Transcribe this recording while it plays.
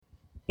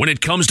When it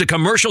comes to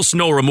commercial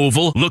snow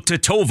removal, look to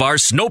Tovar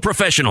Snow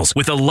Professionals.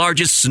 With the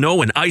largest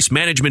snow and ice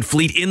management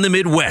fleet in the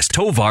Midwest,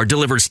 Tovar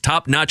delivers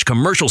top-notch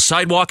commercial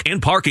sidewalk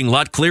and parking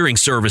lot clearing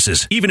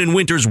services, even in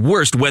winter's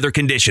worst weather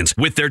conditions.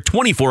 With their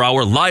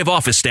 24-hour live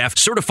office staff,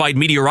 certified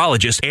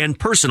meteorologists, and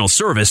personal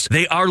service,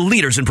 they are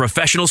leaders in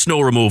professional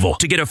snow removal.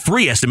 To get a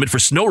free estimate for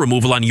snow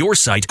removal on your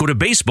site, go to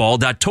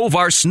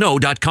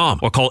baseball.tovarsnow.com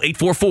or call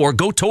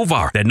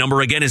 844-GO-TOVAR. That number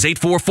again is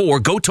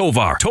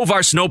 844-GO-TOVAR.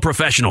 Tovar Snow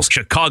Professionals,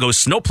 Chicago's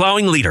snow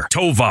plowing leader.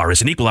 Tovar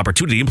is an equal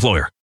opportunity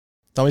employer.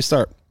 Let me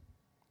start.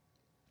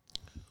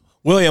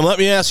 William, let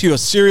me ask you a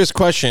serious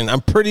question.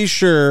 I'm pretty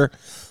sure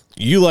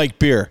you like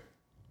beer.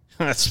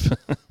 That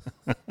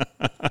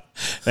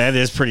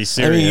is pretty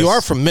serious. I mean, you are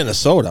from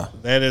Minnesota.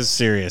 That is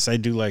serious. I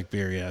do like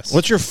beer, yes.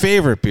 What's your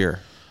favorite beer?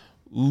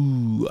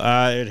 Ooh,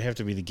 it'd have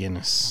to be the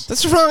Guinness.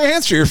 That's the wrong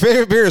answer. Your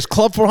favorite beer is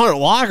Club 400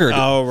 Lager.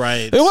 Oh,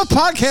 right. Hey, what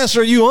podcast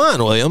are you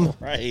on, William?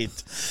 Right.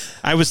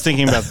 I was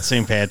thinking about the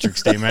St.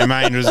 Patrick's Day. My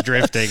mind was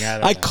drifting.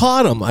 I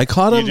caught him. I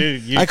caught him.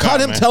 I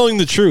caught him telling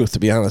the truth, to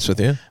be honest with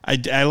you.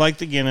 I like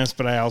the Guinness,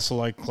 but I also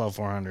like Club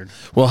 400.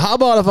 Well, how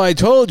about if I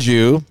told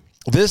you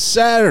this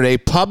Saturday,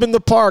 Pub in the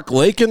Park,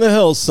 Lake in the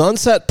Hills,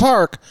 Sunset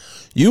Park,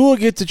 you will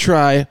get to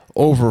try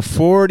over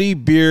 40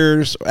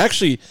 beers.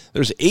 Actually,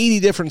 there's 80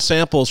 different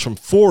samples from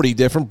 40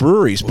 different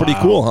breweries. Pretty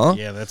cool, huh?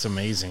 Yeah, that's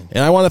amazing.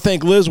 And I want to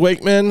thank Liz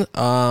Wakeman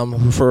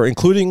for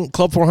including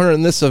Club 400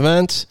 in this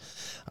event.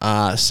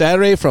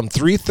 Saturday from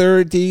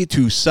 3:30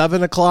 to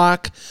 7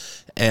 o'clock.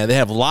 And they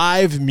have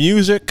live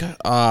music.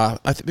 I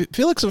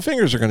feel like some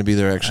fingers are going to be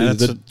there, actually.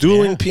 The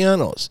dueling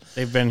pianos.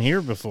 They've been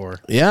here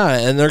before. Yeah,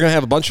 and they're going to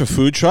have a bunch of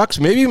food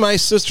trucks. Maybe my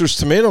sister's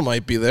Tomato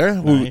might be there.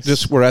 Nice. Who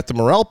just were at the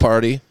Morel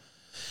party.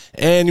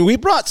 And we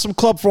brought some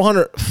Club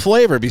 400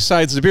 flavor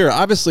besides the beer.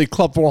 Obviously,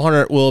 Club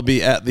 400 will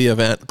be at the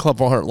event. Club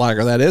 400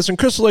 Lager, that is. And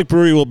Crystal Lake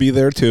Brewery will be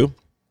there, too.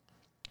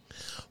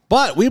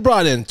 But we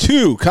brought in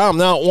two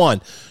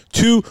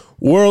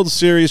World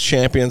Series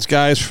champions,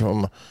 guys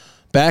from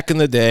back in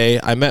the day.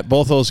 I met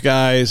both those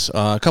guys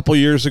a couple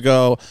years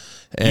ago.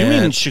 You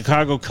mean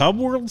Chicago Cub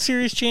World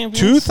Series champions?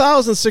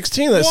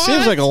 2016. That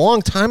seems like a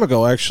long time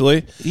ago,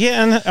 actually.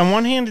 Yeah, and on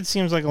one hand, it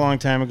seems like a long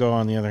time ago.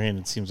 On the other hand,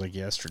 it seems like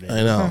yesterday.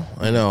 I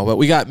know. But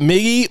we got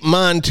Miggy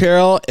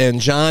Montero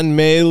and John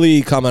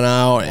Maley coming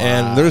out,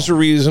 and there's a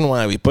reason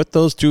why we put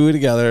those two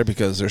together,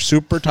 because they're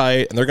super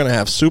tight, and they're going to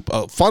have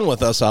fun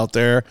with us out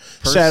there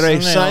Saturday,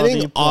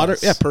 signing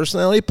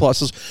personality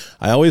pluses.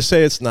 I always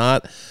say it's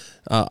not.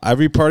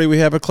 Every party we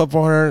have at Club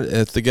 400,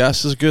 if the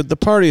guest is good, the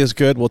party is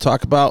good. We'll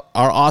talk about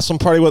our awesome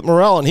party with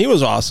Morel, and he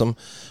was awesome.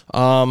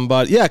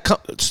 But yeah,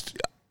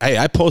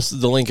 I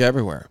posted the link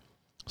everywhere.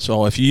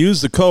 So if you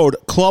use the code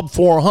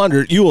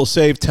Club400, you will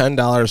save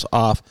 $10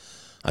 off.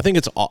 I think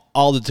it's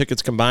all the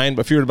tickets combined,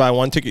 but if you were to buy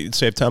one ticket, you'd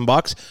save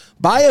 $10.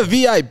 Buy a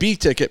VIP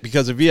ticket,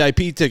 because a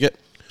VIP ticket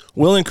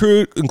will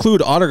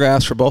include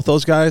autographs for both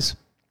those guys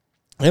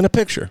and a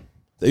picture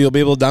that you'll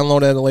be able to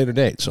download at a later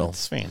date. So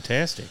that's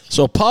fantastic.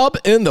 So Pub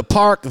in the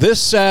Park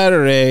this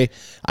Saturday.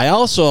 I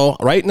also,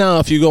 right now,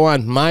 if you go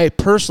on my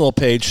personal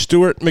page,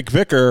 Stuart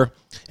McVicker,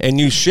 and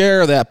you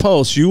share that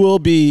post, you will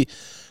be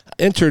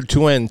entered to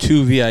win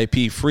 2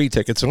 VIP free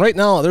tickets. And right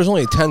now, there's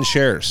only 10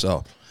 shares.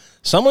 So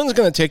someone's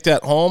going to take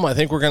that home. I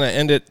think we're going to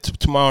end it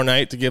tomorrow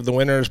night to give the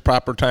winners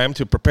proper time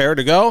to prepare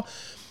to go.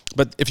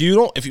 But if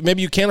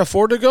maybe you can't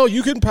afford to go,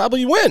 you can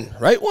probably win,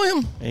 right,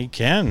 William? You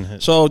can.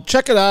 So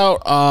check it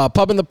out,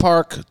 Pub in the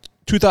Park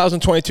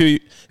 2022.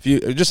 If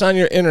you just on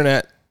your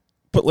internet,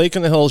 put Lake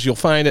in the Hills, you'll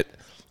find it.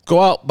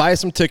 Go out, buy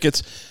some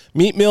tickets,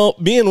 meet me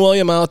and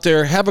William out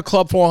there, have a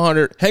Club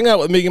 400, hang out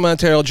with Miggy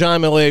Montero,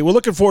 John Millay. We're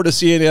looking forward to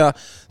seeing you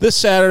this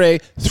Saturday,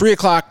 3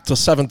 o'clock till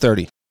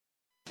 7:30.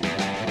 We're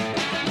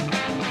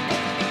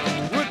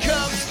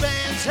Cubs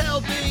fans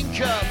helping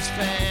Cubs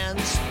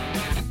fans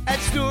at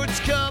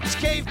Stewart's Cubs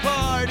Cave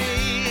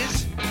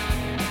parties.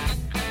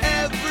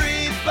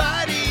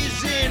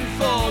 Everybody's in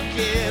for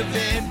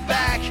giving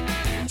back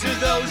to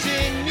those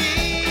in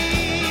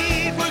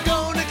need. We're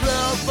going to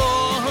Club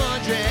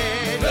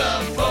 400.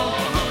 Club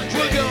 400.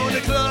 We're going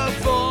to Club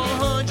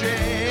 400.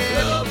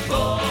 Club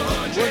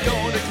 400. We're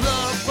going to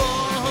Club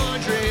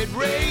 400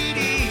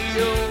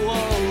 Radio,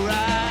 alright.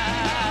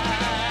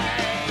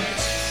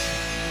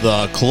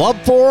 The Club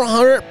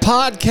 400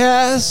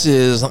 podcast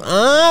is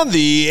on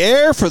the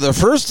air for the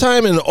first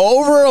time in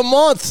over a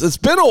month. It's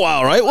been a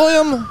while, right,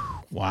 William?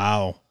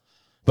 Wow.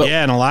 But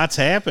yeah, and a lot's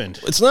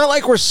happened. It's not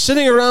like we're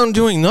sitting around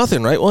doing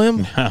nothing, right,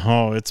 William?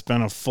 No, it's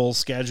been a full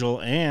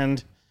schedule,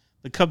 and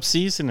the Cubs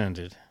season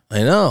ended.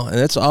 I know, and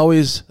it's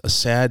always a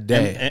sad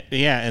day.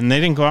 And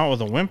they didn't go out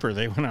with a whimper.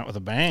 They went out with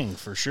a bang,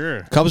 for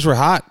sure. Cubs were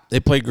hot. They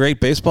played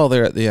great baseball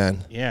there at the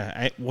end.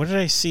 Yeah. What did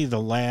I see?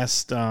 The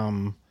last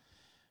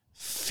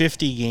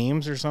 50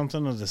 games or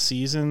something of the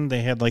season,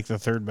 they had like the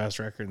third best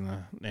record in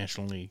the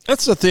National League.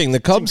 That's the thing. The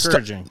Cubs, it's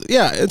encouraging.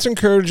 It's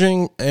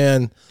encouraging,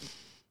 and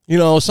you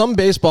know, some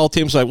baseball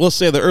teams, like we'll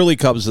say the early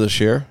Cubs this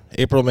year,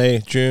 April, May,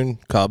 June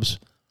Cubs,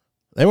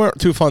 they weren't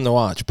too fun to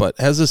watch. But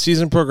as the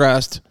season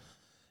progressed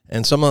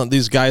and some of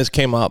these guys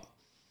came up,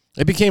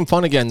 it became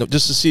fun again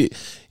just to see,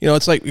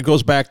 it's like it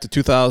goes back to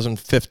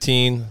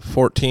 2015,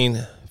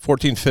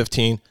 14,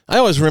 15. I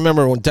always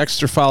remember when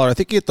Dexter Fowler, I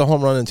think he hit the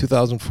home run in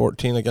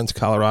 2014 against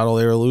Colorado.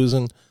 They were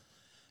losing,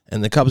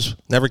 and the Cubs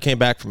never came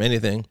back from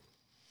anything.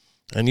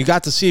 And you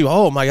got to see,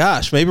 oh my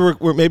gosh, maybe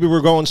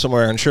we're going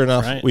somewhere, and sure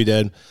enough, we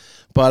did.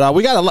 But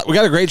we got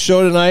a great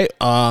show tonight.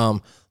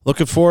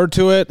 Looking forward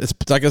to it. It's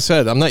like I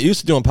said, I'm not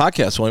used to doing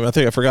podcasts, William. I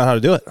think I forgot how to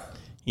do it.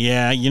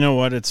 Yeah, you know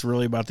what? It's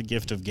really about the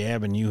gift of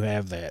gab, and you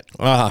have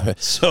that.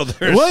 So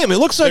William, it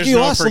looks like you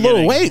lost a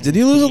little weight. Did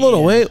you lose a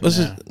little weight? Was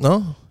it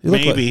no?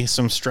 Maybe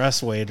some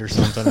stress weight or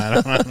something.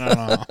 I don't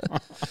know.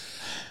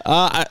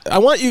 I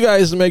want you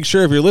guys to make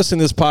sure if you're listening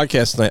to this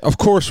podcast tonight, of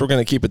course we're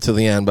going to keep it to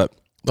the end, but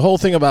the whole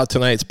thing about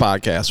tonight's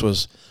podcast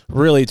was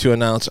really to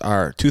announce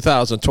our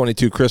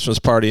 2022 Christmas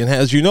party. And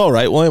as you know,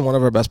 right, William, one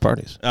of our best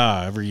parties.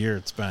 Every year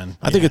it's been.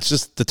 I think it's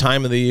just the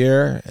time of the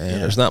year,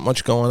 and there's not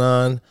much going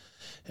on.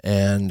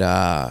 And,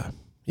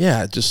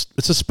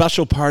 it's a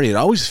special party. It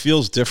always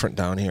feels different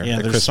down here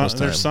at Christmas time.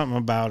 There's something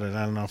about it.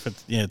 I don't know if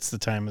it's the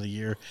time of the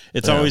year.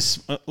 It's always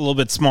a little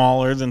bit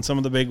smaller than some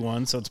of the big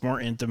ones, so it's more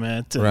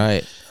intimate. And,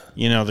 right.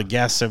 The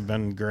guests have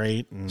been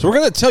great. So we're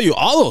going to tell you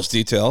all those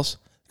details.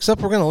 Except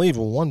we're going to leave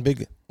one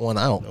big one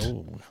out.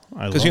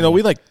 Because, you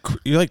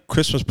like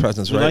Christmas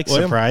presents, right? We like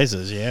William?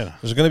 surprises, yeah.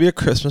 There's going to be a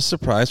Christmas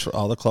surprise for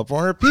all the Club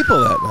 400 people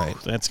that night.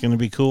 That's going to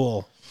be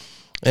cool.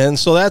 And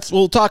so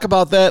we'll talk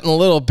about that in a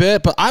little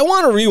bit. But I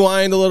want to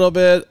rewind a little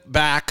bit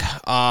back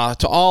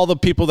to all the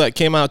people that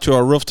came out to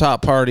our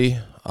rooftop party.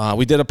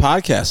 We did a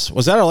podcast.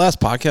 Was that our last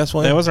podcast,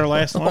 William? That was our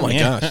last one. Oh, my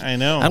gosh. I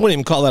know. I wouldn't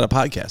even call that a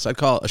podcast. I'd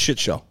call it a shit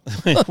show.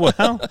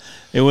 Well,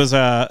 it was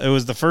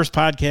the first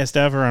podcast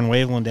ever on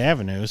Waveland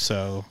Avenue,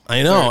 so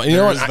I know. And you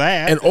know what?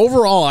 And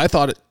overall, I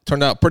thought it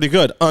turned out pretty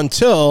good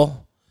until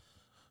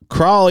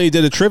Crawley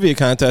did a trivia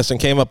contest and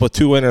came up with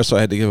 2 winners, so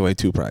I had to give away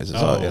 2 prizes.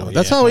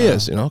 That's how he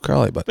is,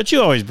 Crawley. But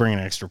you always bring an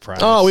extra prize.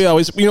 Oh, we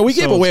always, we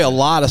gave away a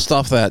lot of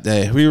stuff that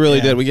day. We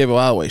really did. We gave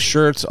away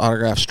shirts,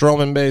 autographed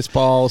Stroman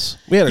baseballs.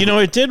 We had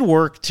it did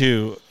work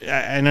too.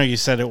 I know you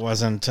said it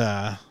wasn't,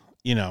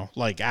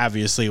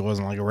 obviously it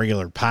wasn't like a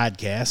regular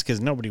podcast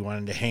because nobody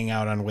wanted to hang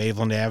out on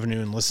Waveland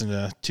Avenue and listen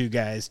to 2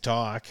 guys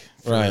talk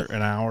for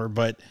an hour,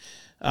 but.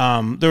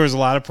 There was a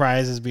lot of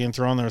prizes being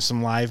thrown. There was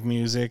some live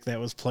music that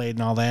was played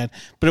and all that,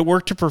 but it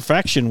worked to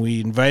perfection. We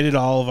invited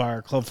all of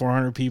our Club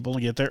 400 people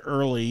to get there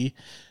early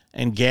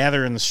and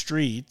gather in the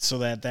street so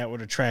that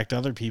would attract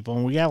other people.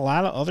 And we got a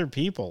lot of other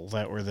people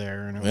that were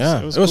there. And it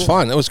was cool.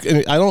 Fun.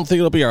 I don't think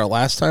it'll be our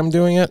last time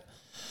doing it.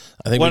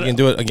 I think we can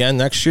do it again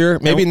next year.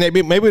 Maybe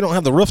we don't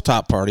have the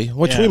rooftop party,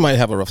 which we might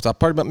have a rooftop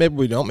party, but maybe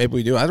we don't. Maybe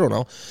we do. I don't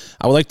know.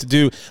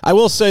 I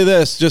will say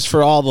this just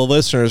for all the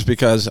listeners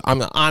because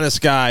I'm an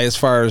honest guy as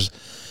far as,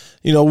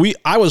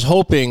 I was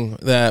hoping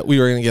that we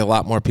were going to get a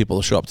lot more people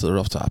to show up to the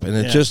rooftop, and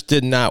it just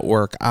did not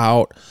work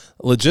out.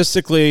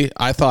 Logistically,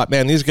 I thought,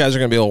 man, these guys are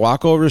going to be able to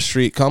walk over the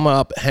street, come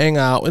up, hang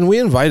out, and we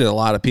invited a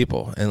lot of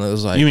people. And it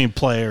was like, you mean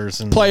players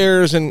and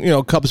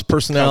Cubs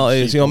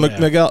personalities. Cubs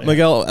people,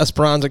 Miguel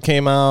Esperanza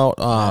came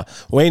out,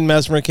 Wayne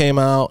Mesmer came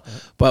out,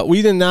 but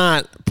we did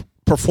not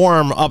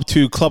perform up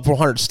to Club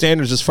 400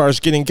 standards as far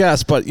as getting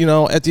guests. But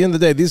at the end of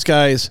the day, these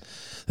guys,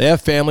 they have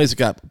families, they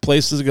got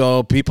places to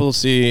go, people to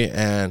see,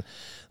 and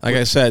like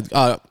I said,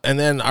 and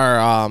then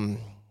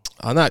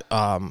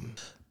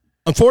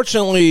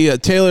unfortunately,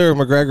 Taylor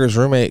McGregor's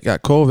roommate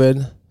got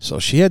COVID, so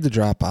she had to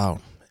drop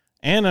out.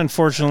 And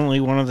unfortunately,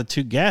 one of the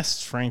 2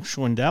 guests, Frank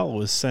Schwindel,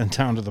 was sent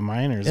down to the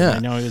minors. Yeah. And I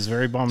know he was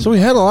very bummed. So we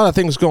had a lot of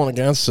things going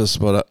against us,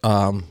 but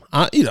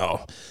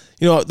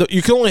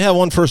you can only have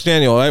one first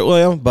annual, right,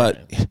 William?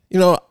 But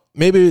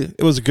maybe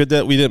it was good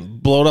that we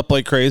didn't blow it up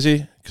like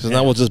crazy because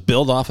now we'll just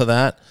build off of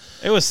that.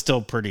 It was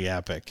still pretty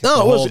epic.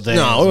 No,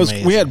 it was.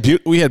 We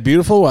had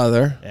beautiful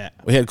weather. Yeah,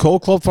 we had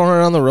Cold Club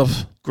 400 on the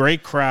roof.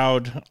 Great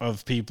crowd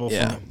of people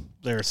from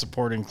there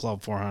supporting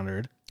Club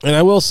 400. And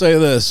I will say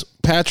this: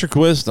 Patrick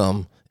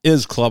Wisdom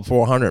is Club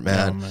 400,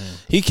 man. Oh, man.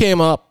 He came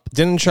up,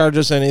 didn't charge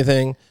us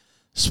anything,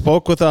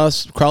 spoke with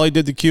us. Crawley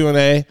did the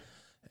Q&A,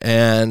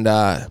 and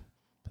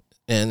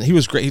he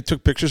was great. He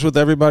took pictures with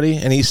everybody,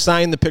 and he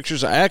signed the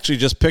pictures. I actually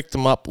just picked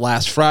them up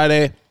last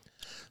Friday,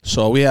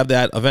 so we have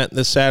that event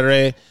this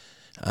Saturday.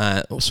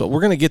 So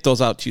we're going to get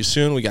those out to you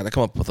soon. We got to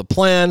come up with a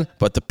plan,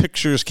 but the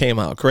pictures came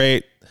out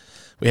great.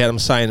 We had them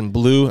signed in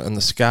blue in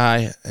the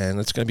sky, and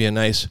it's going to be a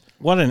nice...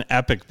 What an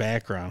epic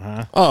background,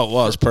 huh? Oh, it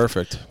was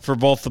perfect. For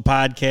both the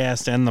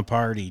podcast and the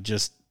party,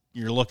 just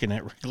you're looking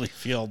at Wrigley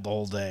Field the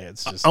whole day.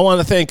 It's just. I want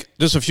to thank,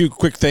 just a few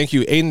quick thank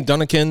you, Aiden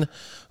Dunnican,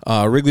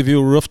 Wrigley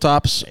View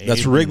Rooftops.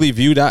 That's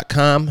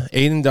wrigleyview.com.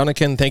 Aiden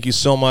Dunnican, thank you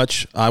so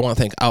much. I want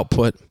to thank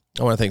Output.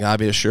 I want to thank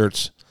Obvious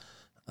Shirts.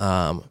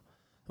 It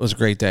was a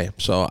great day.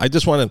 So I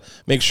just want to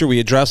make sure we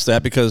address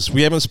that because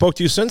we haven't spoke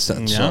to you since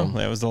then. No, so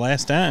that was the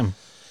last time.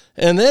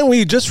 And then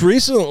we just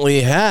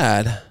recently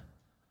had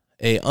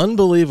a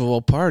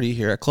unbelievable party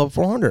here at Club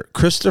 400.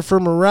 Christopher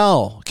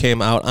Morel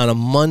came out on a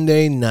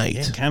Monday night.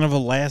 Yeah, kind of a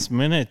last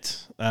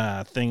minute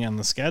thing on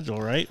the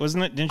schedule, right?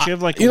 Wasn't it? Didn't you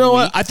have like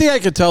what? I think I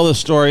could tell this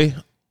story.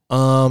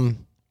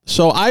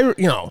 So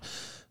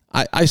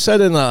I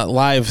said in a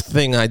live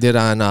thing I did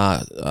on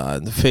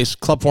the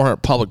Club 400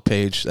 public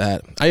page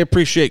that I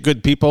appreciate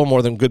good people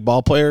more than good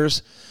ball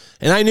players.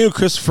 And I knew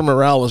Christopher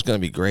Morel was going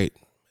to be great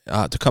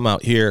to come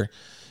out here.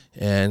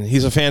 And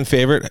he's a fan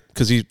favorite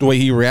because the way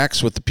he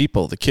reacts with the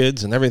people, the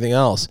kids, and everything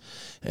else.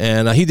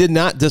 And he did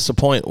not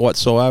disappoint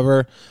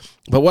whatsoever.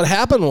 But what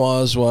happened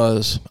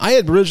was I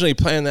had originally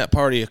planned that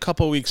party a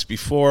couple weeks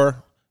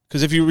before.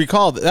 Because if you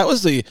recall, that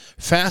was the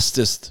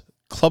fastest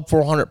Club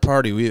 400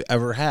 party we've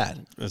ever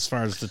had. As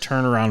far as the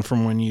turnaround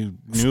from when you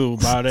knew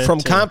about it. From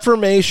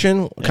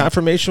confirmation,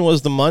 confirmation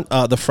was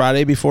the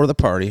Friday before the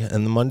party,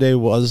 and the Monday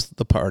was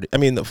the party. I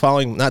mean, the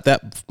following, not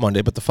that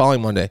Monday, but the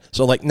following Monday.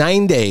 So like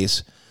 9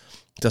 days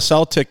to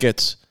sell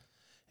tickets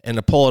and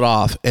to pull it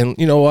off. And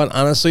you know what?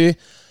 Honestly,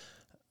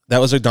 that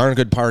was a darn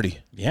good party.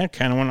 Yeah,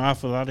 kind of went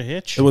off without a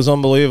hitch. It was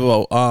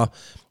unbelievable. I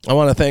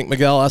want to thank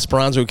Miguel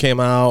Esperanza who came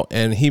out,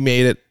 and he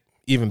made it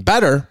even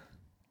better.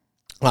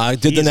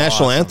 Did the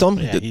national anthem.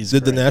 Yeah,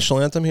 did the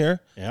national anthem here.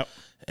 Yep.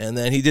 And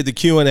then he did the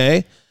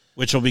Q&A.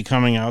 Which will be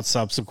coming out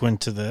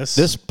subsequent to this.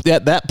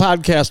 That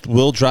podcast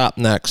will drop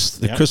next.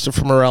 The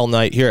Christopher Morel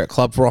night here at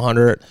Club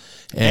 400.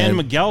 And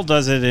Miguel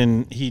does it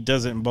in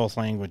both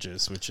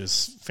languages, which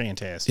is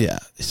fantastic. Yeah.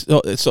 So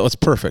it's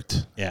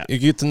perfect. Yeah. You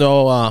get to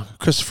know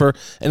Christopher.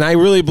 And I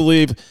really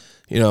believe,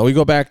 we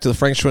go back to the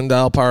Frank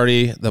Schwindel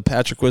party, the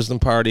Patrick Wisdom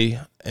party,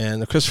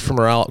 and the Christopher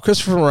Morel.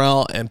 Christopher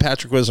Morel and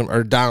Patrick Wisdom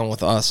are down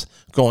with us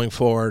going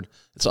forward.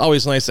 It's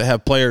always nice to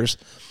have players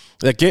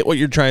that get what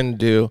you're trying to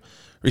do,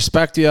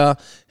 respect you,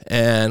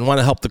 and want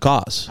to help the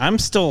cause. I'm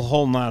still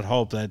holding out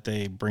hope that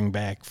they bring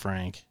back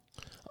Frank.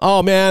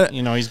 Oh, man.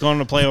 He's going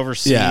to play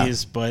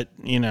overseas, but,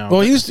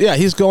 Well, he's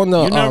going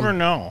to... You never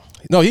know.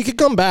 No, he could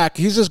come back.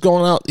 He's just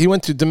going out. He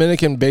went to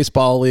Dominican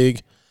Baseball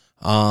League,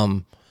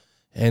 and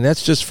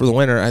that's just for the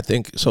winter, I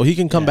think. So he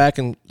can come back,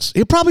 and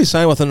he'll probably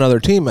sign with another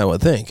team, I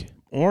would think.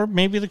 Or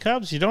maybe the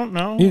Cubs. You don't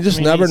know. You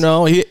just never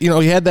know. He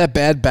had that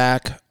bad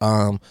back.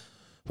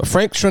 But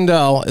Frank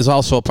Schwindel is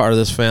also a part of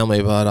this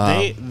family. But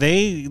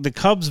the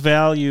Cubs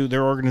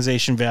their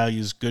organization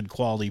values good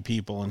quality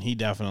people, and he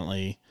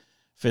definitely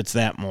fits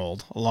that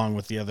mold, along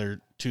with the other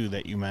two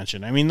that you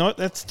mentioned. I mean,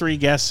 that's 3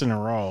 guests in a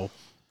row.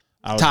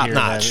 Top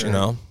notch,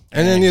 And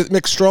then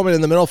Mick Stroman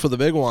in the middle for the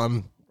big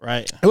one.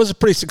 Right. It was a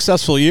pretty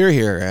successful year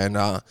here, and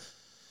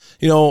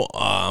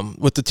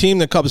with the team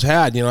the Cubs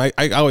had,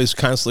 I always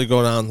constantly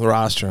go down the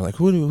roster like,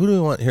 who do we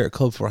want here at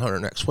Club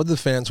 400 next? What do the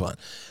fans want?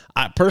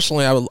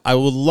 Personally, I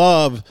would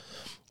love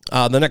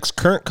the next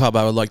current Cub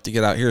I would like to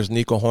get out here is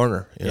Nico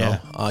Horner.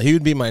 He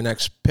would be my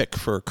next pick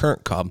for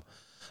current Cub.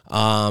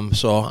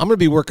 So I'm going to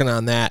be working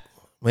on that.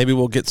 Maybe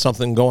we'll get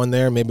something going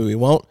there. Maybe we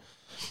won't.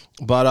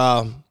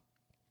 But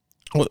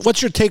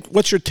what's your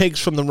takes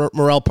from the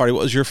Morel party?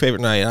 What was your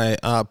favorite night?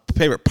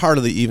 Favorite part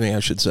of the evening, I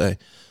should say.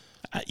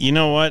 You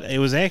know what? It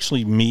was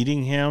actually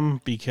meeting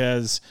him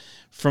because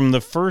from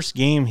the first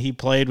game he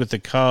played with the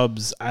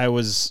Cubs, I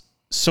was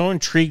so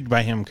intrigued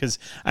by him because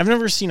I've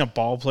never seen a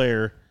ball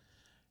player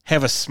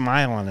have a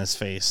smile on his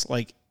face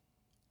like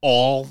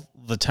all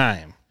the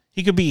time.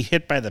 He could be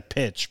hit by the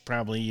pitch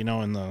probably,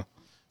 in the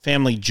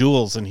family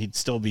jewels, and he'd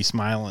still be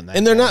smiling.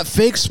 And they're not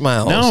fake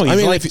smiles. No,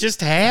 he's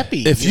just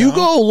happy. If you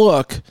go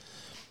look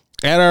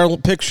at our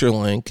picture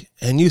link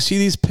and you see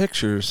these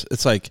pictures,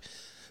 it's like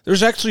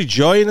there's actually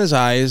joy in his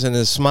eyes and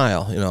his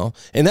smile,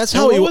 and that's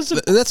how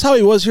that's how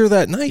he was here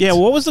that night. Yeah.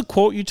 What was the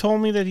quote you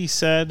told me that he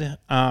said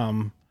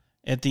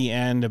at the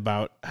end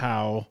about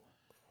how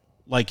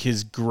like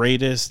his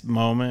greatest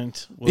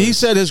moment was... He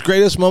said his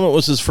greatest moment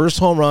was his first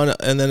home run,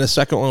 and then his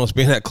second one was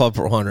being at Club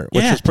 400,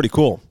 which was pretty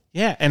cool.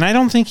 Yeah, and I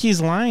don't think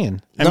he's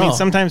lying. I mean,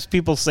 sometimes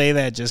people say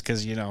that just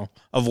because,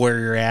 of where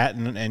you're at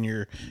and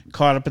you're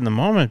caught up in the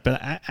moment,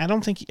 but I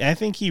don't think... I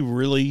think he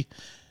really,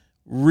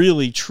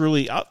 really,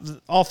 truly...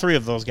 all 3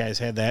 of those guys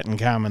had that in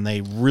common.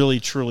 They really,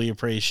 truly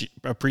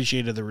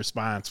appreciated the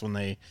response when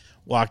they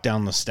walked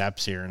down the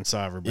steps here and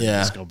saw everybody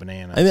just go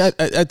bananas. I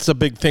mean, that's a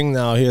big thing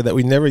now here that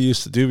we never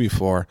used to do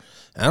before.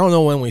 I don't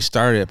know when we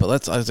started it, but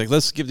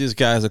let's give these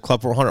guys a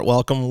Club 400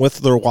 welcome with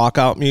their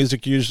walkout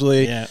music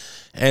usually,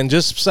 and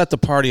just set the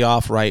party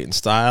off right in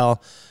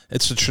style.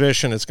 It's a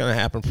tradition. It's going to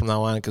happen from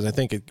now on because I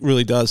think it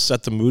really does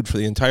set the mood for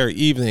the entire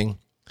evening.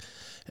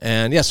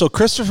 And so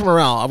Christopher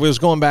Morel, I was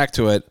going back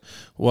to it,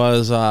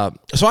 was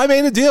so I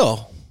made a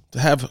deal to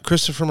have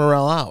Christopher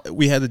Morel out.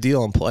 We had a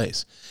deal in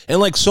place. And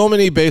like so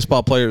many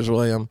baseball players,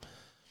 William,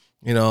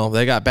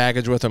 they got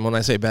baggage with them. When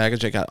I say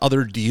baggage, they got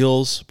other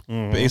deals,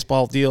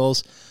 baseball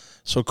deals.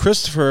 So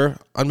Christopher,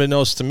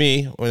 unbeknownst to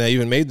me, when I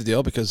even made the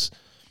deal, because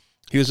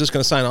he was just going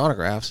to sign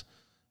autographs,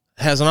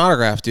 has an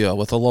autograph deal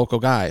with a local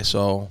guy.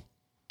 So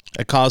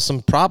it caused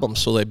some problems.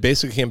 So they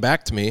basically came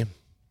back to me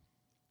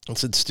and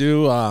said,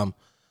 Stu, I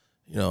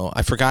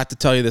forgot to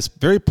tell you this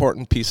very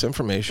important piece of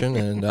information,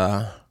 and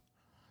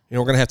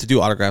we're going to have to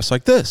do autographs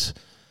like this.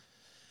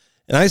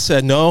 And I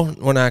said, no,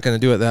 we're not going to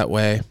do it that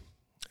way.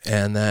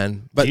 And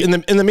then, but in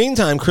the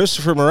meantime,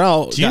 Christopher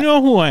Morel. Do you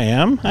know who I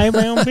am? I have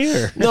my own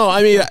beer. No,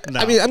 I mean,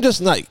 I'm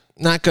just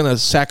not going to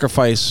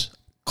sacrifice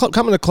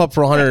coming to Club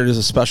 400 is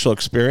a special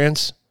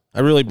experience. I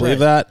really believe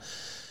that.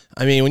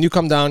 I mean, when you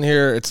come down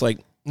here, it's like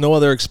no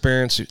other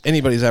experience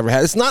anybody's ever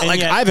had. It's not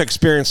like I've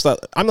experienced that.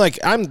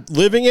 I'm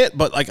living it,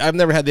 but like I've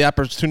never had the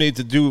opportunity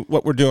to do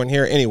what we're doing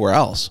here anywhere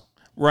else.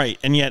 Right.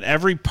 And yet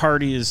every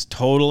party is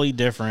totally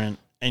different.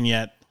 And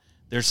yet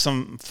there's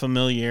some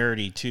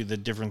familiarity to the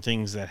different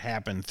things that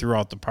happen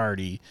throughout the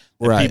party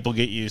that people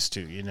get used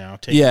to, taking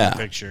a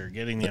picture,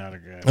 getting the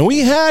autograph. And we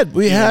had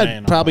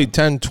probably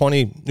 10,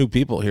 20 new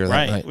people here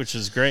that night. Which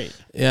is great.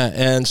 Yeah.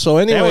 And so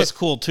anyway. That was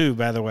cool too,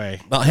 by the way.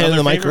 About handing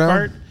the mic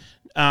around?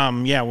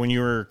 When you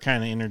were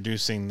kind of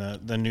introducing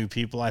the new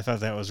people, I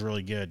thought that was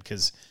really good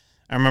because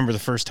I remember the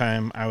first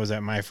time I was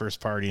at my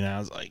first party and I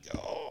was like,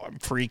 I'm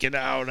freaking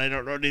out. I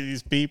don't know any of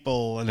these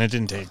people. And it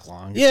didn't take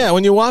long. Yeah,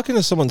 when you walk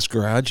into someone's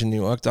garage and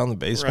you walk down the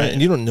basement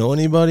and you don't know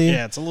anybody.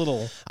 Yeah, it's a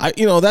little.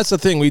 That's the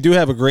thing. We do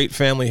have a great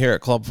family here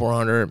at Club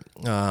 400.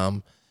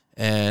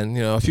 And,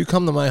 if you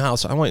come to my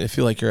house, I want you to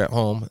feel like you're at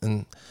home.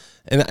 And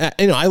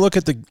I look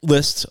at the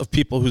list of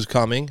people who's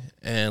coming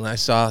and I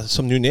saw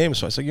some new names.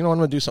 So I said, I'm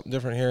going to do something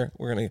different here.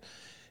 We're going to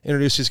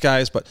introduce these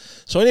guys. But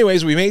so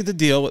anyways, we made the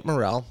deal with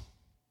Morel.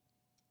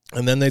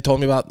 And then they told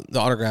me about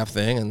the autograph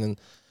thing, and then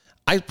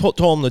I told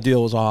them the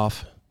deal was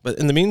off. But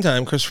in the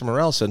meantime, Christopher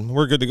Morel said,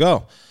 we're good to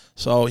go.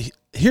 So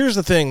here's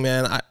the thing,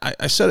 man.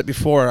 I said it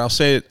before, and I'll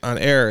say it on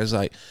air, is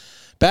like,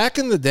 back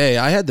in the day,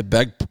 I had to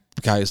beg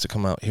guys to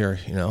come out here,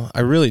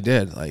 I really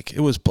did. Like, it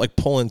was like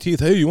pulling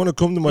teeth. Hey, you want to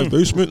come to my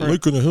basement,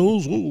 Lake in the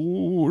Hills?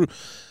 Ooh.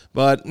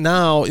 But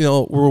now,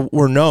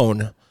 we're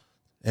known,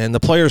 and the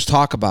players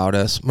talk about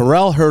us.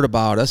 Morel heard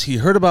about us. He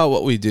heard about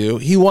what we do.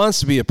 He wants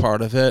to be a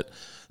part of it.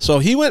 So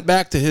he went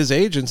back to his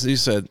agents and he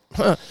said,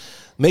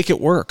 make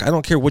it work. I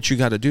don't care what you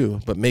got to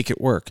do, but make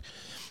it work.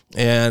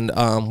 And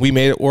we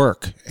made it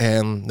work.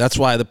 And that's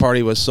why the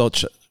party was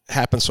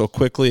happened so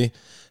quickly.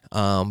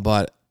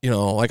 But,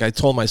 like I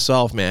told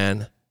myself,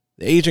 man,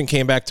 the agent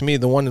came back to me.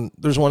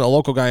 There's a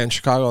local guy in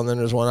Chicago, and then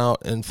there's one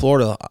out in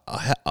Florida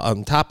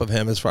on top of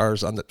him as far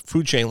as on the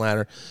food chain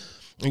ladder.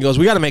 He goes,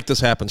 we got to make this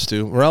happen,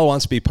 Stu. Morel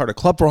wants to be part of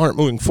Club 400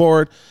 moving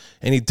forward.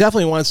 And he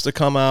definitely wants to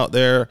come out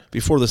there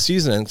before the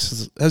season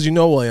ends. As you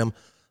know, William,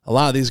 a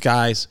lot of these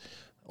guys,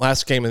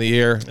 last game of the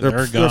year,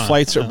 their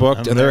flights are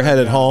booked and they're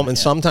headed home. And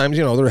sometimes,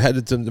 they're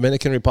headed to the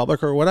Dominican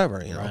Republic or whatever,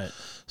 Right.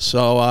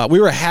 So we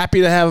were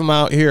happy to have him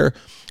out here.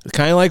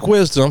 Kind of like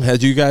Wisdom,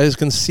 as you guys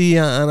can see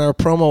on our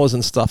promos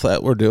and stuff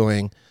that we're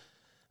doing.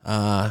 He's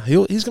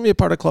going to be a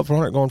part of Club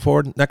 400 going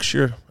forward next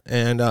year.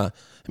 And,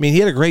 he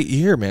had a great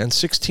year, man.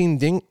 16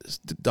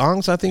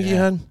 dongs, I think he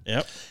had.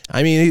 Yep.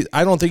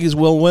 I don't think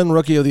will win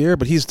Rookie of the Year,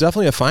 but he's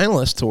definitely a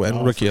finalist to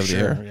win Rookie of the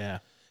Year. Yeah.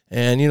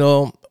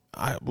 And,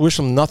 I wish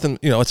him nothing.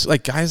 It's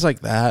like guys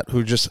like that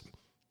who just...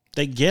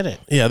 They get it.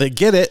 Yeah, they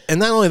get it. And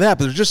not only that,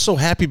 but they're just so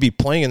happy to be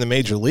playing in the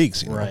major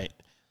leagues. Right.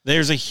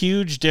 There's a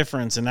huge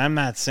difference, and I'm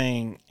not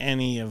saying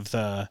any of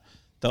the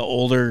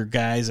older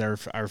guys are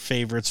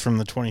favorites from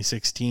the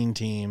 2016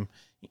 team,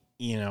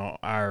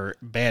 are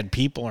bad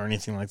people or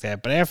anything like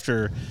that. But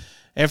after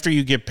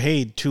you get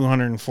paid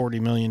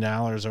 $240 million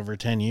over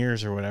 10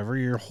 years or whatever,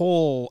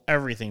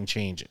 everything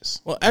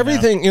changes. Well,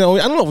 everything, I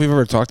don't know if we've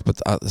ever talked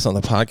about this on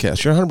the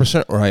podcast. You're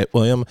 100% right,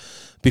 William.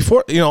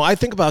 Before, I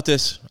think about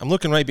this, I'm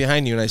looking right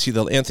behind you and I see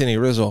the Anthony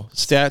Rizzo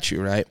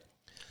statue, right?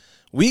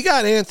 We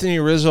got Anthony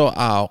Rizzo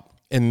out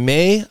in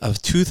May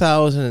of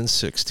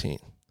 2016.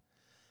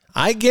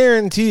 I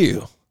guarantee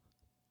you,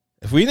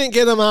 if we didn't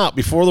get him out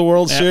before the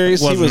World Series,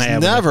 he was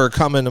never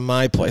coming to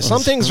my place.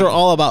 Some things are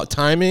all about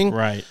timing,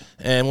 right?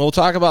 And we'll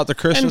talk about the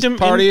Christmas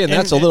party, and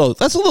that's a little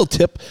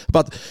tip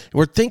about.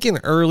 We're thinking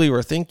early,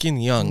 we're thinking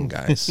young,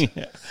 guys.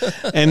 Yeah.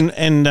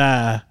 and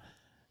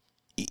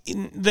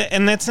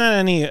that's not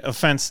any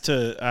offense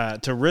to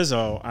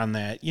Rizzo on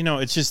that.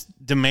 It's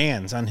just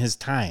demands on his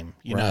time.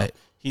 You know,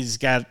 he's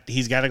got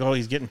to go.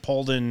 He's getting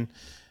pulled in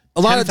a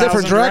lot of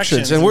different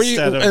directions. And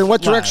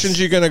what directions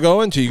are you going to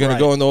go into? You're going to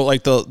go into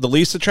like the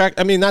least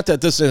attractive. Not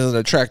that this is an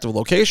attractive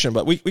location,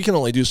 but we can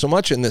only do so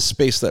much in this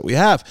space that we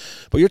have.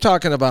 But you're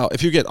talking about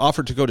if you get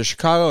offered to go to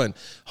Chicago and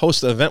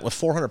host an event with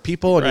 400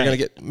 people, and you're going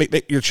to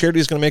get your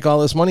charity is going to make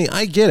all this money.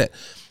 I get it.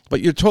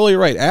 But you're totally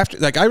right.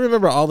 I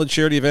remember all the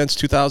charity events,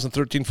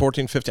 2013,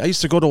 14, 15. I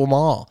used to go to them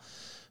all.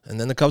 And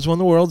then the Cubs won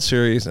the World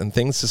Series, and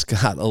things just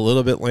got a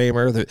little bit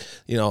lamer. They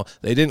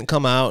didn't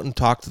come out and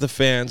talk to the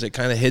fans. They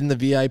kind of hid in the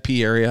VIP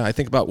area. I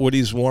think about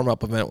Woody's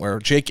warm-up event where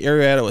Jake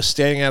Arrieta was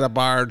standing at a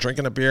bar,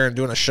 drinking a beer, and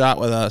doing a shot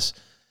with us.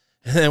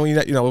 And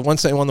then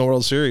once they won the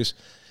World Series,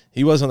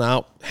 he wasn't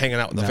out hanging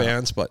out with the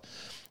fans. But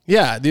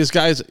yeah, these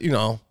guys, you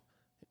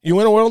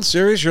win a World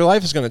Series, your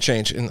life is going to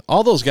change, and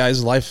all those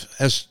guys' life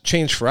has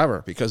changed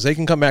forever because they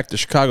can come back to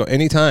Chicago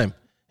anytime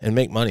and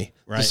make money.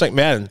 Right. Just like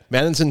Madden.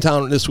 Madden's in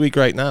town this week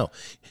right now.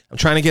 I'm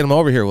trying to get him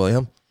over here,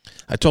 William.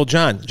 I told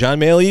John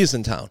Maley is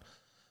in town.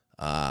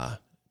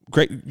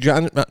 Great.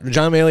 John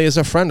Maley is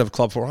a friend of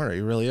Club 400.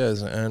 He really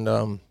is.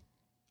 And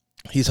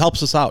he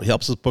helps us out. He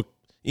helps us book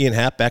Ian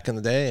Happ back in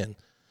the day, and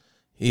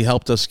he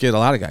helped us get a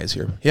lot of guys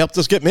here. He helped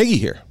us get Miggy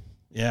here.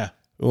 Yeah.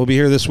 We'll be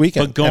here this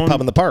weekend at Pub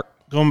in the Park.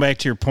 Going back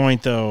to your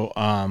point, though,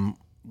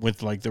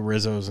 with like the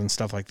Rizzos and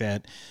stuff like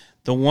that.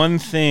 The one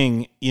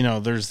thing,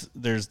 there's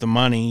the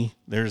money,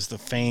 there's the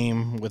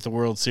fame with the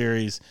World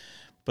Series,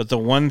 but the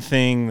one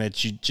thing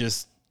that you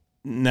just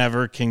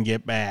never can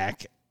get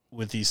back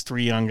with these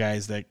three young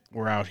guys that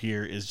were out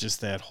here is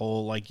just that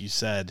whole, like you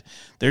said,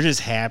 they're just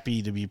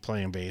happy to be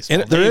playing baseball.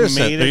 And they're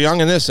innocent. They're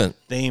young and innocent.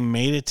 They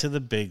made it to the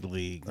big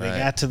league. They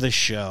got to the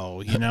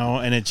show,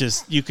 and it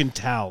just, you can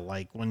tell,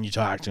 like when you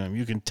talk to them,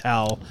 you can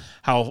tell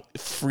how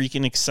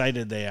freaking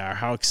excited they are,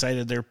 how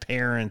excited their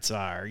parents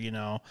are.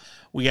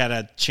 We got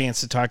a chance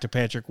to talk to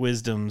Patrick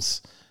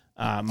Wisdom's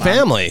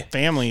family,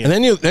 and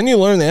then you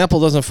learn the apple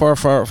doesn't far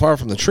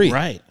from the tree.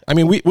 Right. I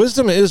mean,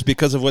 Wisdom is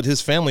because of what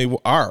his family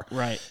are.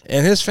 Right.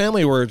 And his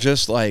family were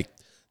just like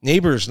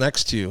neighbors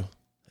next to you.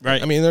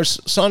 Right. I mean, their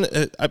son,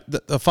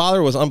 the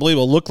father was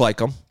unbelievable. Looked like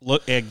him.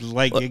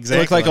 Exactly.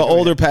 Looked like an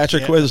older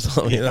Patrick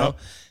Wisdom.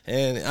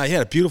 And I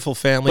had a beautiful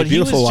family,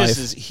 beautiful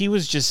wife. He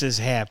was just as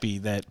happy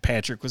that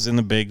Patrick was in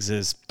the bigs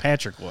as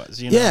Patrick was.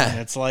 Yeah, and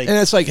it's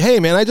like, hey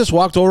man, I just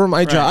walked over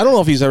my job. I don't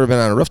know if he's ever been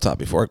on a rooftop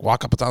before.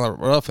 Walk up and down the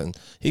roof, and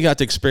he got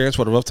to experience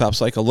what a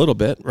rooftop's like a little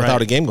bit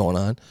without a game going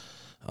on.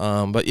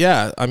 But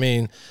yeah, I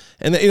mean,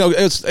 and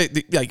it's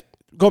like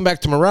going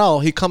back to Morel.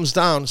 He comes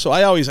down, so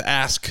I always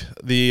ask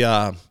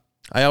the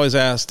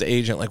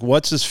agent, like,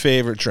 what's his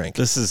favorite drink?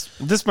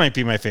 This might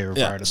be my favorite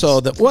part of so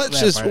this.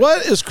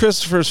 What is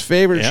Christopher's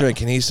favorite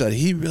drink? And he said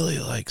he really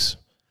likes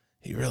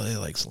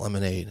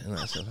lemonade. And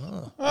I said,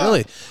 oh,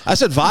 really? I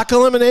said vodka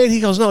lemonade. He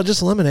goes, no,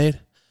 just lemonade.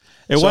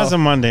 It was a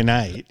Monday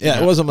night.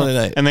 Yeah, it was a Monday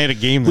night, and they had a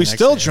game. We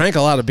still drank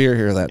a lot of beer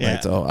here that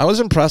night, though. I was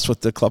impressed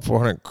with the Club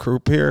 400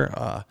 group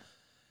here.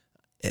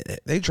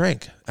 They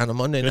drank on a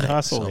Monday night. Good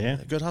hustle,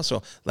 Good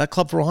hustle. That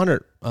Club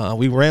 400,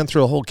 we ran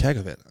through a whole keg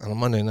of it on a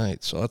Monday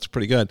night, so that's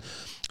pretty good.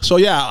 So,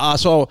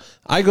 so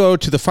I go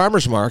to the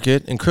farmer's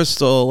market in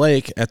Crystal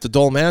Lake at the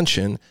Dole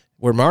Mansion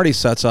where Marty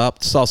sets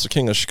up, Salsa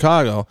King of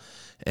Chicago,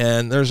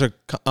 and there's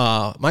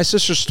My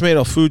Sister's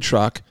Tomato food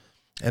truck,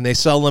 and they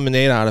sell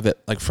lemonade out of it,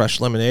 like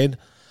fresh lemonade,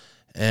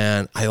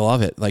 and I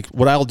love it. Like,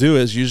 what I'll do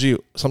is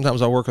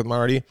sometimes I'll work with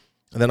Marty,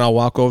 and then I'll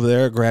walk over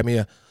there, grab me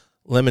a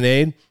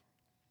lemonade,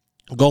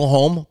 go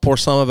home, pour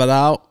some of it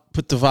out,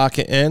 put the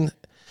vodka in.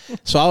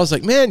 So I was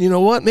like, man, you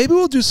know what? Maybe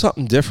we'll do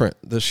something different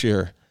this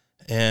year.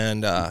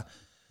 And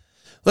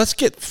let's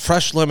get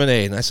fresh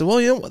lemonade. And I said, well,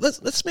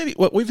 let's maybe,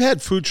 we've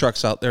had food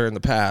trucks out there in the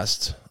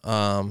past.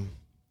 Not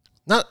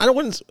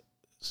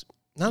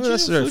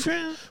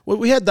necessarily.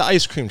 We had the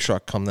ice cream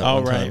truck come that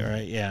one time.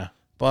 Right, yeah.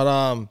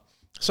 But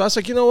so I was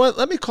like, you know what?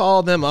 Let me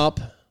call them up.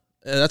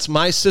 That's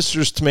My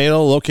Sister's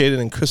Tomato, located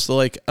in Crystal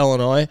Lake,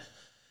 Illinois.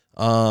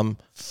 I've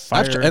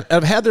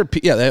had their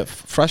they have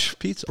fresh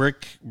pizza,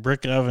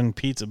 brick oven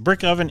pizza,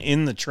 brick oven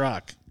in the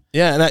truck.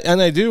 Yeah,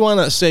 and I do want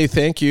to say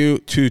thank you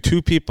to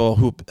two people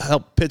who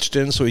helped pitched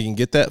in so we can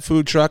get that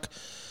food truck.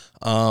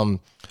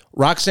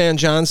 Roxanne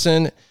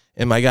Johnson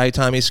and my guy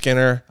Tommy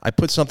Skinner. I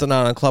put something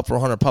out on Club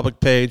 400 public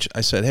page.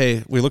 I said,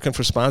 hey, we're looking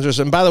for sponsors,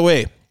 and by the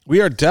way, we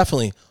are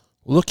definitely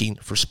looking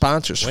for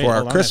sponsors for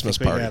our Christmas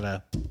party.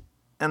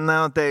 And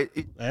now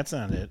that's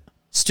not it.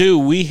 Stu,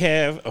 we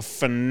have a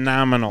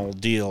phenomenal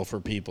deal for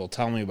people.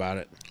 Tell me about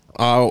it.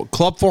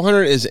 Club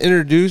 400 is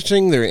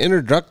introducing their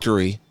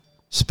introductory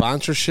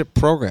sponsorship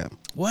program.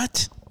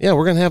 What? Yeah,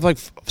 we're going to have like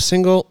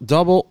single,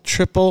 double,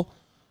 triple,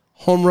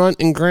 home run,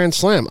 and grand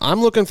slam. I'm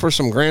looking for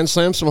some grand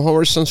slams, some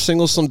homers, some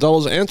singles, some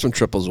doubles, and some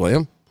triples,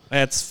 William.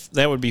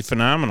 That would be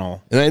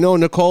phenomenal. And I know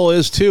Nicole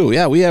is too.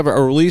 Yeah, we are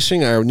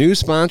releasing our new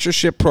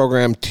sponsorship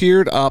program,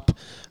 tiered up.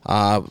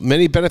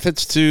 Many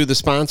benefits to the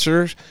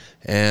sponsors.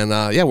 And,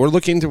 we're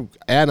looking to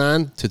add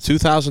on to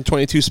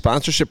 2022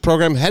 sponsorship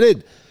program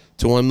headed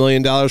to $1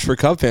 million for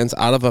Cub fans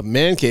out of a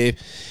man cave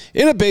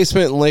in a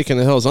basement in Lake in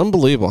the Hills.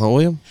 Unbelievable, huh,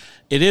 William?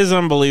 It is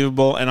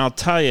unbelievable. And I'll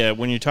tell you,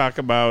 when you talk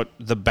about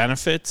the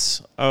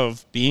benefits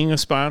of being a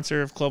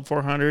sponsor of Club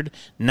 400,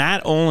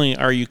 not only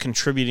are you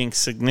contributing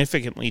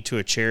significantly to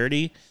a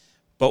charity,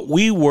 but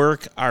we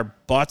work our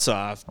butts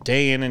off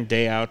day in and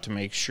day out to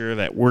make sure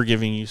that we're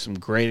giving you some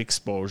great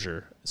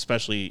exposure,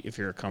 especially if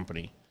you're a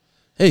company.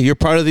 Hey, you're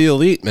part of the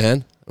elite,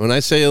 man. When I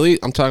say elite,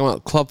 I'm talking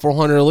about Club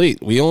 400 Elite.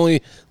 We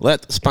only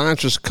let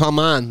sponsors come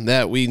on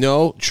that we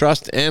know,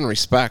 trust, and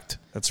respect.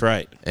 That's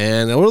right.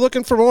 And we're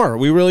looking for more.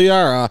 We really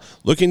are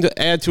looking to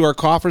add to our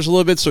coffers a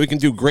little bit so we can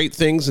do great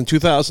things in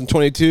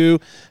 2022.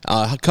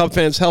 Cub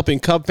fans helping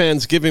Cub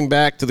fans, giving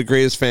back to the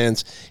greatest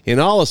fans in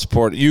all of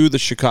sport, you, the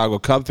Chicago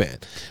Cub fan.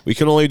 We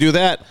can only do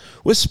that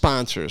with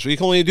sponsors. We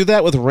can only do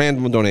that with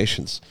random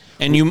donations.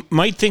 And you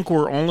might think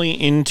we're only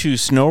into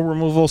snow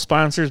removal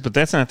sponsors, but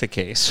that's not the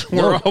case.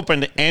 We're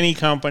open to any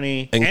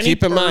company, and any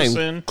keep in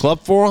mind, Club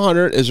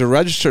 400 is a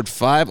registered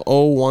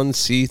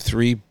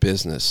 501c3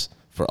 business.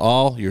 For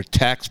all your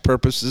tax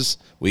purposes,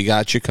 we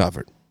got you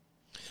covered.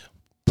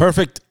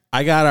 Perfect.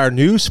 I got our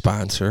new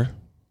sponsor,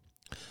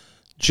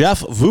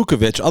 Jeff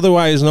Vukovich,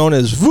 otherwise known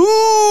as Vuk.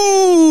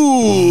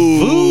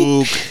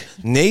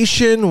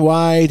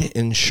 Nationwide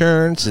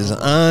Insurance is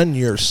on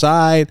your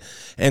side.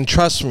 And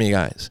trust me,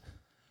 guys,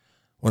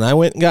 when I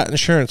went and got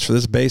insurance for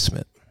this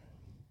basement,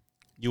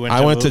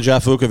 I went to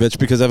Jeff Vukovich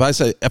because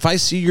if I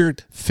see your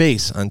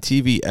face on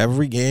TV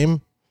every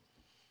game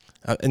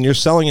and you're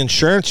selling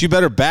insurance, you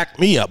better back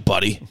me up,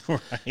 buddy.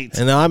 Right.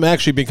 And I'm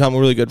actually become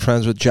really good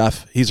friends with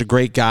Jeff. He's a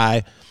great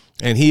guy,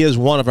 and he is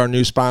one of our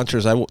new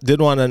sponsors. I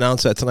did want to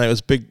announce that tonight. It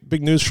was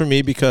big news for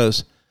me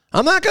because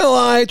I'm not going to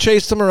lie, I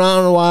chased him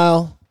around a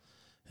while,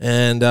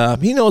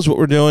 and he knows what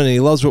we're doing, and he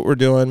loves what we're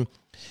doing.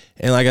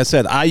 And like I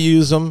said, I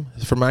use him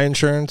for my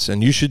insurance,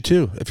 and you should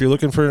too. If you're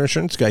looking for an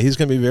insurance guy, he's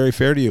going to be very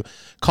fair to you.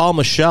 Call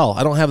Michelle.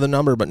 I don't have the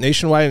number, but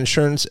Nationwide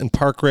Insurance in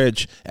Park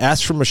Ridge.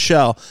 Ask for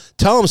Michelle.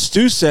 Tell him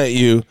Stu sent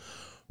you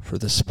for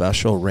the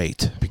special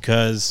rate.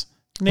 Because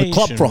the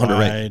Club 400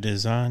 Nationwide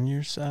is on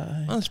your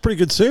side. Well, that's pretty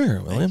good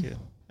singer, William.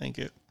 Thank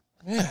you.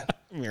 Yeah.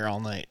 I'm here all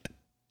night.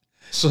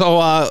 So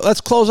let's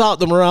close out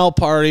the morale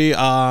party.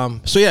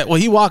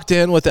 He walked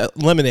in with that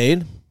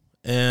lemonade.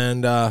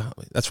 And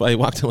that's why he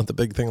walked in with the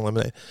big thing of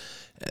lemonade.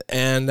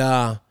 And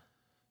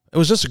it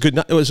was just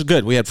it was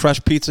good. We had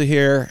fresh pizza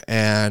here,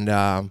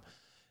 and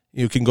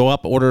you can go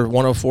up, order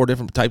 104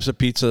 different types of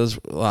pizzas,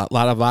 a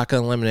lot of vodka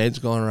and lemonades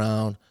going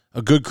around,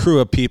 a good crew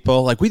of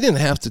people. Like, we didn't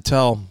have to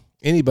tell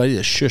anybody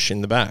to shush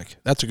in the back.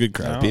 That's a good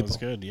crowd of people. That's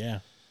good, yeah.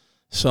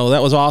 So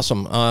that was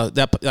awesome.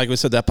 Like we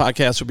said, that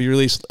podcast will be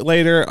released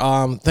later.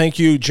 Thank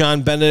you,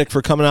 John Benedict,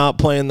 for coming out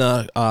playing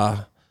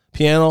the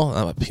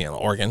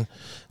organ.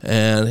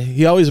 And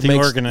he always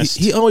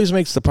he always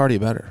makes the party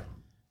better.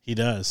 He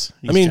does.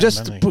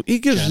 He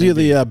gives you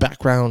the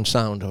background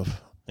sound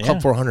of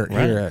Club 400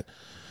 here at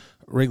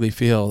Wrigley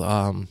Field.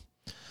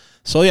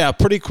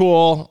 Pretty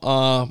cool.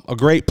 A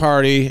great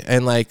party,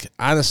 and like,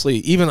 honestly,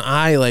 even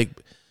I like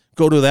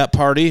go to that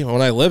party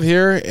when I live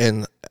here,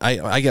 and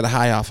I get a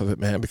high off of it,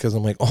 man, because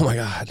I'm like, oh my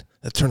God,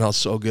 that turned out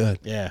so good.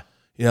 Yeah,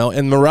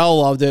 and Morel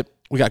loved it.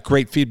 We got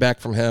great feedback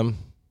from him,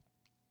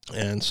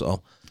 and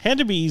so. Had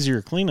to be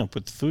easier cleanup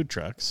with the food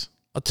trucks.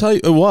 I'll tell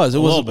you, it was. It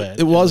was a little bit.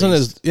 It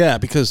wasn't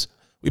because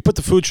we put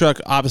the food truck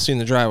obviously in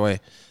the driveway,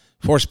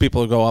 forced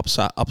people to go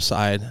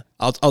outside, and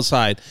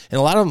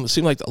a lot of them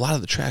seemed like a lot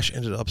of the trash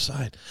ended up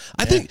outside.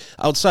 I think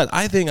outside.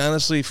 I think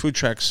honestly, food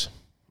trucks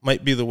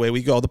might be the way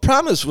we go. The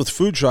problem is with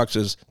food trucks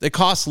is they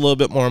cost a little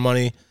bit more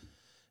money,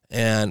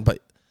 but.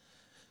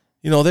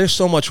 There's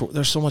so much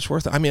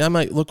worth it. I mean, I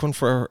might look one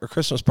for a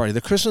Christmas party.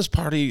 The Christmas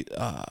party,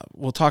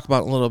 we'll talk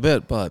about in a little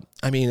bit, but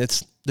I mean,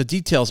 the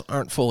details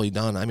aren't fully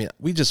done. I mean,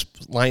 we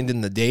just lined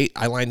in the date.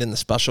 I lined in the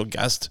special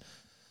guest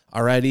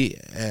already,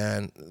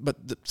 but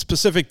the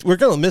specific, we're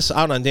going to miss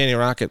out on Danny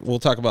Rocket. We'll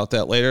talk about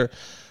that later.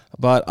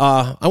 But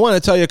I want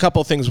to tell you a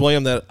couple of things,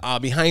 William, that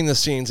behind the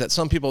scenes that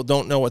some people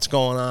don't know what's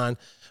going on.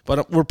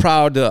 But we're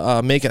proud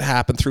to make it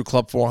happen through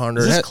Club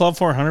 400. Is this Club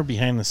 400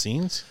 behind the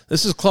scenes?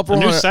 This is Club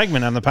 400. A new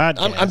segment on the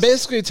podcast. I'm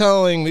basically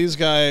telling these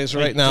guys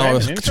right now.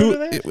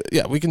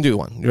 Yeah, we can do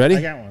one. You ready?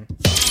 I got one.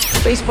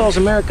 Baseball's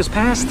America's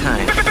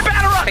pastime.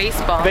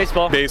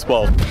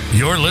 Baseball.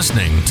 You're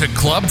listening to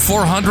Club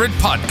 400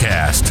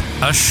 Podcast,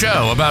 a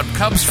show about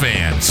Cubs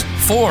fans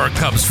for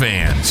Cubs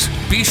fans.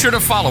 Be sure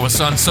to follow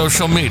us on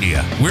social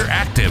media. We're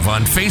active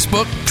on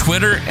Facebook,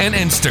 Twitter, and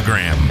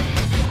Instagram.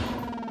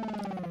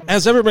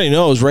 As everybody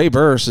knows, Ray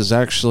Burris is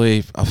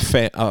actually a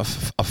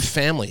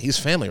family. He's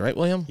family, right,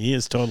 William? He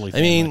is totally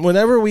family. I mean,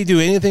 whenever we do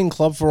anything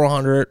Club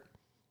 400,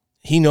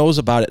 he knows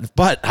about it.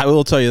 But I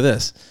will tell you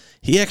this.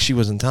 He actually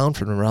was in town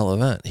for the Morel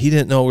event. He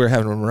didn't know we were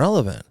having a Morel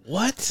event.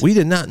 What? We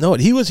did not know it.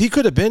 He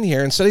could have been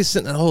here. Instead, he's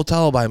sitting in a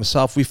hotel by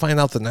himself. We find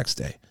out the next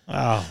day.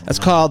 Oh, That's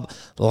called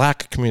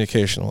lack of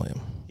communication, William.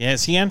 Yeah,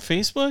 is he on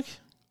Facebook?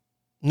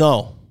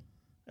 No.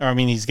 Or, I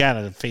mean, he's got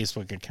a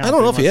Facebook account. I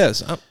don't know if he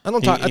is. I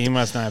don't talk. He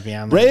must not be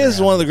on there. Ray is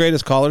one of the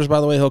greatest callers,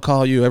 by the way. He'll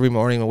call you every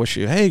morning and wish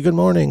you, hey, good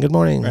morning.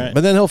 Right.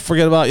 But then he'll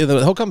forget about you.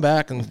 He'll come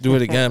back and do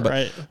it again. But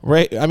Right.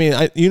 Ray, I mean,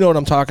 you know what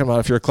I'm talking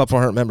about. If you're a Club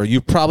 400 member,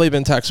 you've probably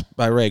been texted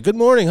by Ray. Good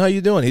morning. How you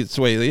doing? It's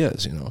the way he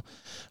is,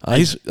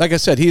 He's, like I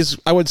said,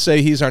 I would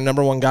say he's our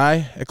number one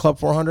guy at Club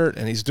 400,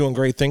 and he's doing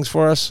great things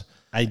for us.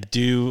 I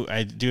do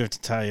have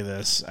to tell you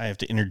this. I have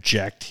to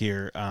interject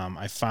here.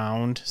 I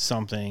found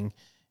something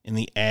in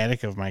the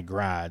attic of my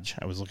garage.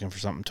 I was looking for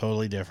something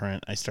totally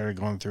different. I started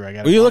going through.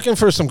 Were you looking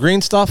for some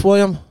green stuff,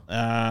 William?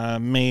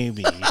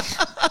 Maybe.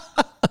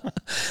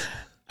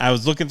 I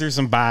was looking through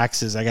some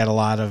boxes. I got a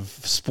lot of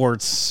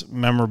sports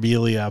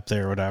memorabilia up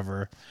there,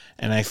 whatever.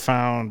 And I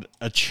found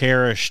a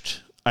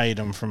cherished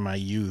item from my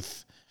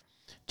youth.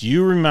 Do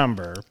you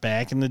remember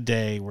back in the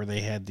day where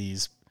they had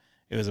these?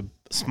 It was a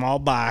small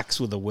box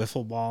with a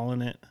wiffle ball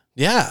in it.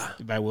 Yeah.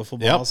 You buy wiffle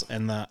balls,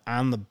 and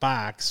on the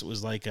box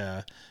was like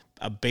a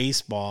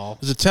baseball.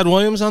 Was it Ted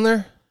Williams on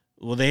there?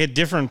 Well, they had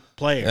different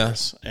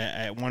players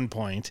at one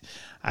point.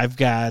 I've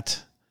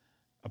got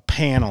a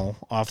panel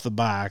off the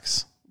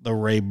box, the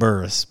Ray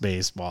Burris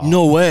baseball.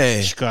 No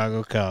way.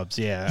 Chicago Cubs,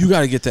 yeah. You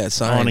got to get that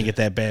signed. I want to get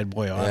that bad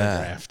boy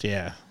autographed.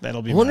 Yeah,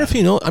 that'll be. I wonder if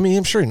he knows. I mean,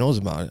 I'm sure he knows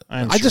about it.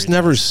 I just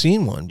never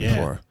seen one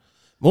before.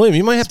 William,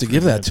 you might have to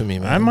give that to me,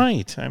 man. I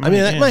might. I mean,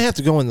 that might have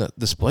to go in the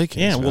display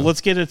case. Yeah, well, man.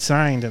 let's get it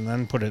signed and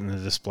then put it in the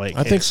display case.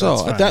 I think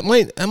so. That's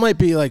That might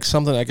be like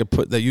something I could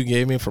put that you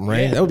gave me from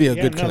Ray. That would be a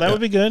good. No, that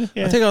would be good.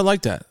 Yeah. I think I'd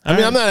like that. I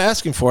mean, I'm not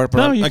asking for it, but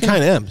I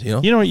kind of am. You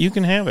know. You know what? You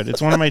can have it.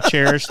 It's one of my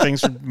cherished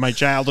things from my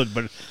childhood.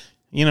 But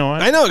you know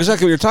what? I know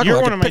exactly what you're talking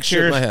about. One of my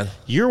cherished. In my head.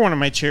 You're one of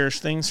my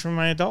cherished things from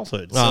my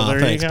adulthood. So there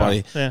thanks, you go.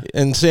 buddy. Yeah.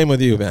 And same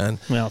with you, man.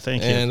 Well,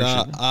 thank you. And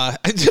I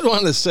did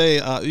want to say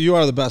you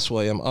are the best,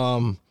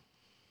 William.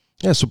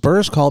 Yeah, so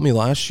Burris called me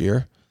last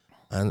year,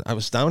 and I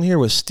was down here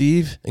with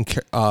Steve and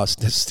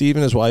Steve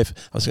and his wife.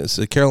 I was going to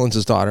say Carolyn's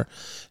his daughter,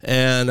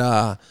 and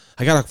I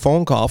got a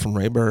phone call from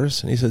Ray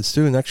Burris, and he said,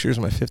 "Stu, next year's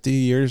my 50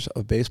 years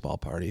of baseball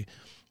party.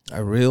 I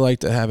really like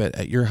to have it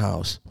at your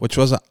house," which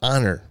was an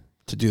honor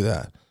to do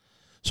that.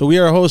 So we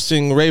are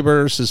hosting Ray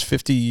Burris's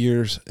 50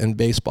 years in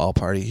baseball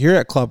party here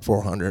at Club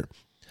 400,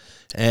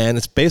 and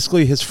it's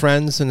basically his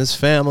friends and his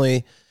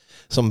family.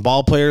 Some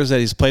ball players that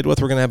he's played with.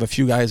 We're going to have a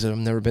few guys that have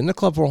never been to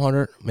Club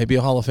 400, maybe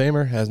a Hall of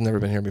Famer, has never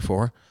been here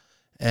before.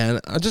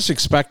 And I'm just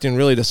expecting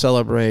really to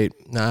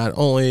celebrate not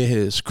only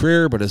his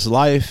career, but his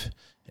life.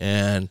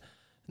 And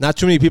not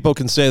too many people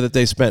can say that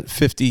they spent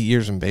 50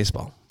 years in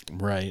baseball.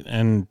 Right.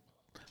 And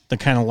the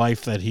kind of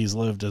life that he's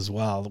lived as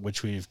well,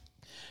 which we've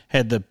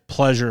had the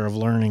pleasure of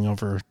learning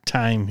over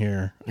time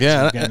here.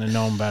 Yeah. So getting to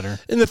know him better.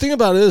 And the thing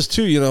about it is,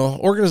 too, you know,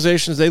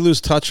 organizations, they lose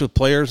touch with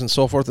players and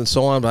so forth and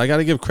so on. But I got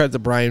to give credit to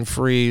Brian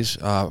Freese.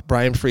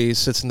 Brian Freese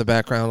sits in the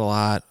background a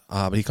lot,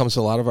 but he comes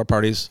to a lot of our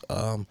parties.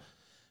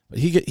 But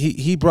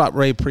he brought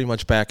Ray pretty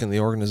much back in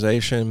the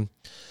organization.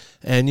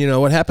 And, you know,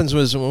 what happens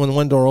was when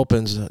one door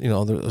opens, you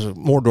know, there's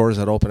more doors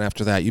that open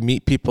after that. You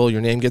meet people, your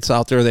name gets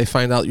out there, they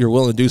find out you're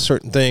willing to do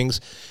certain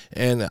things.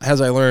 And as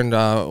I learned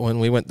when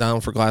we went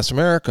down for Glass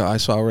America, I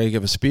saw Ray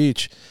give a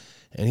speech,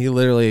 and he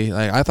literally,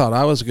 like, I thought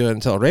I was good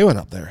until Ray went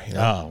up there. You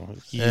know?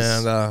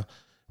 And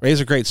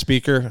Ray's a great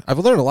speaker. I've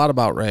learned a lot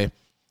about Ray,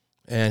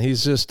 and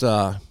he's just...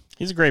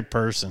 he's a great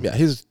person. Yeah,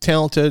 he's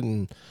talented,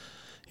 and,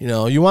 you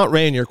know, you want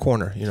Ray in your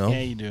corner, you know?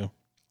 Yeah, you do.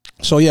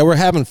 So, yeah, we're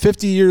having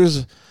 50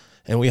 years...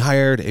 And we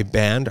hired a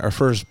band, our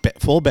first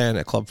full band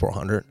at Club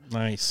 400.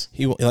 Nice.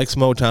 He likes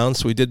Motown,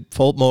 so we did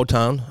full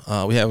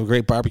Motown. We have a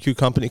great barbecue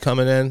company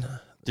coming in.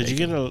 Did you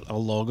get a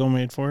logo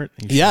made for it?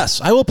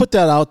 Yes, I will put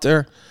that out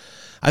there.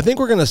 I think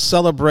we're going to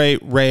celebrate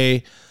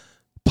Ray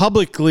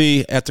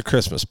publicly at the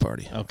Christmas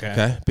party.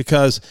 Okay.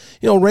 Because,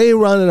 you know, Ray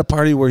running a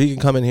party where he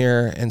can come in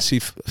here and see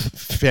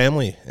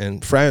family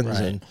and friends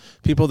and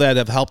people that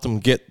have helped him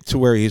get to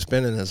where he's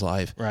been in his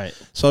life. Right.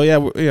 So yeah,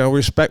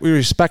 we're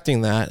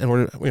respecting that, and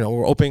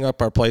we're opening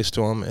up our place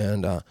to him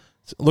and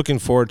looking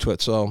forward to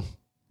it. So,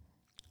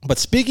 but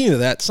speaking of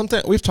that,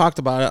 something we've talked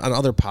about it on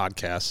other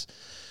podcasts,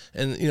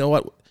 and you know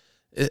what.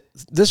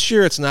 This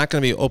year it's not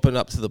going to be open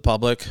up to the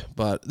public,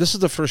 but this is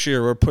the first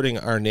year we're putting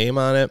our name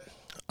on it.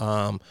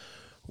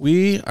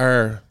 We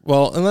are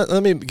and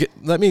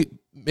let me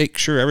make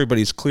sure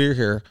everybody's clear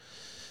here.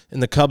 In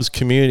the Cubs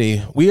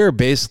community, we are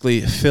basically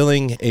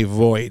filling a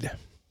void,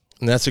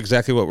 and that's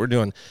exactly what we're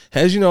doing.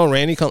 As you know,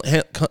 Randy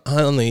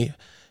Hundley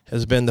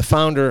has been the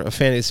founder of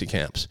Fantasy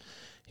Camps.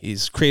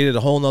 He's created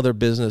a whole nother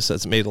business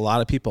that's made a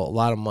lot of people a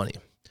lot of money.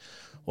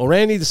 Well,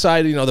 Randy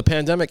decided, you know, the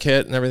pandemic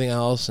hit and everything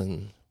else,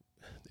 and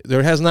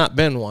there has not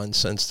been one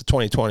since the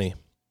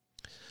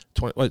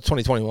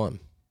 2021.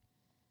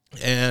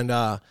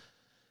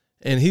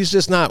 And he's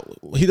just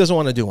he doesn't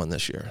want to do one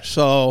this year.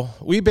 So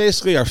we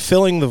basically are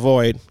filling the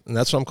void, and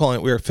that's what I'm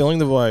calling it. We are filling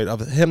the void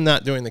of him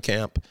not doing the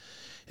camp.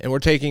 And we're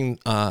taking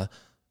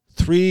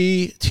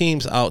 3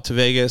 teams out to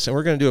Vegas, and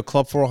we're going to do a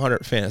Club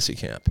 400 fantasy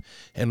camp.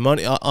 And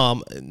money,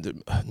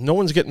 no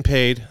one's getting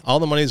paid. All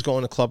the money is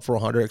going to Club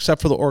 400,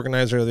 except for the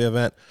organizer of the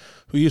event,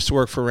 who used to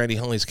work for Randy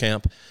Hundley's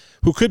camp,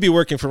 who could be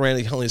working for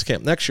Randy Hundley's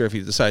camp next year if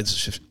he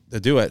decides to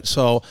do it.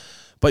 So...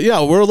 But,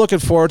 yeah, we're looking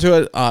forward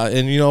to it.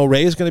 And, you know,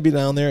 Ray's going to be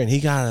down there, and he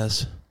got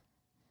us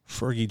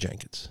Fergie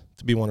Jenkins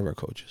to be one of our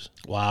coaches.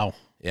 Wow.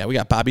 Yeah, we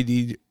got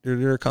Bobby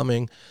Dieter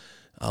coming.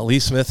 Lee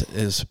Smith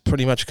is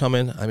pretty much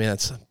coming. I mean,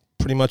 that's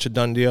pretty much a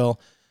done deal.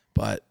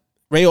 But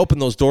Ray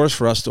opened those doors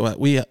for us.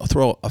 We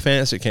throw a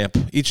fantasy camp.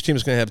 Each team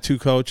is going to have 2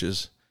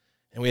 coaches,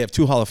 and we have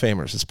 2 Hall of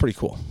Famers. It's pretty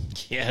cool.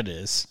 Yeah, it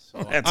is.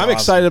 I'm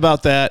excited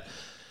about that.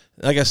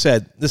 Like I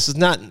said, this is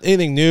not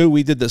anything new.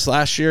 We did this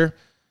last year.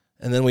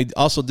 And then we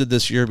also did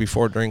this year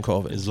before during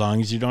COVID. As long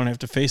as you don't have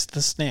to face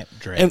the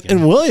Snapdragon.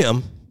 And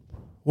William,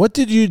 what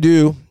did you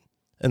do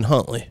in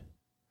Huntley?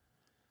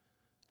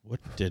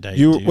 What did I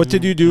do? What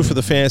did you do for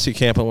the fantasy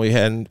camp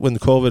when the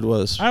COVID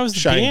was? I was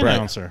the PA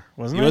announcer,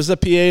 wasn't I? You was the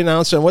PA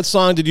announcer. And what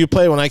song did you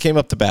play when I came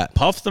up to bat?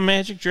 Puff the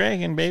Magic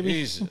Dragon, baby.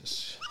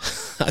 Jesus.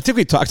 I think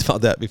we talked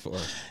about that before.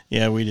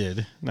 Yeah, we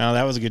did. No,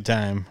 that was a good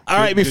time. All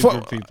right, before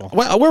people.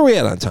 Well, where are we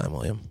at on time,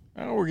 William?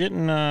 Oh, we're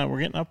getting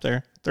up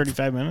there.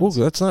 35 minutes.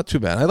 Ooh, that's not too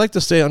bad. I'd like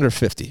to stay under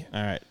 50.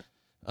 All right.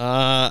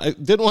 I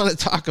did want to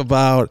talk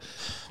about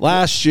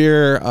last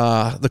year,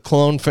 the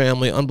Cologne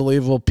family,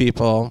 unbelievable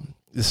people,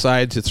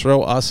 decided to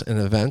throw us an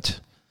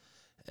event.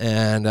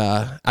 And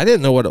I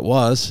didn't know what it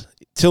was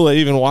till I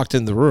even walked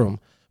in the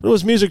room. But it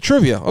was music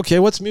trivia. Okay,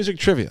 what's music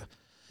trivia?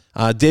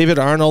 David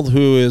Arnold,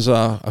 who is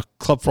a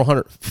Club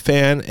 400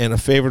 fan and a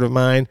favorite of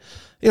mine.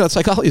 It's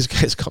like all these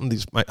guys come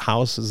to my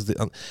houses,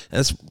 and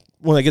it's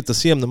when I get to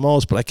see them the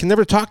most, but I can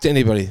never talk to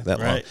anybody that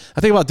long.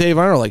 I think about Dave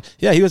Arnold, like,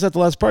 yeah, he was at the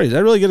last party. Did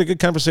I really get a good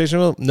conversation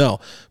with him? No.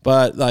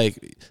 But,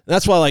 like,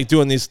 that's why I like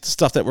doing these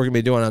stuff that we're going to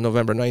be doing on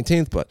November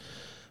 19th. But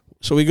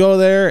so we go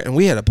there, and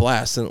we had a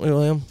blast, didn't we,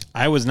 William?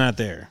 I was not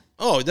there.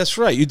 Oh, that's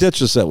right. You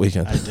ditched us that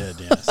weekend. I did,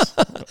 yes.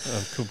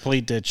 A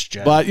complete ditch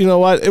job. But you know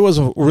what? It was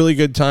a really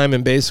good time,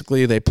 and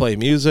basically they play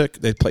music,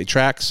 they play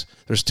tracks.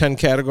 There's 10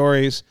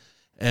 categories,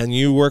 and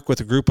you work with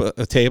a group,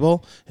 a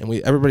table, and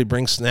everybody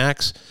brings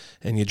snacks,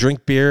 and you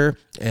drink beer,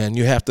 and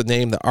you have to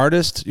name the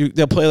artist.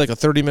 They'll play like a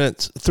 30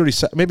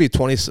 maybe a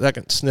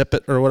 20-second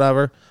snippet or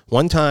whatever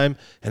one time,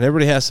 and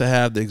everybody has to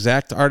have the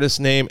exact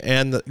artist name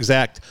and the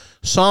exact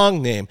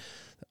song name.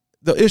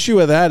 The issue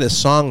with that is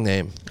song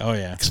name. Oh,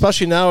 yeah.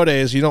 Especially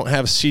nowadays, you don't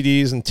have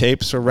CDs and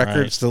tapes or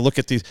records to look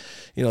at these.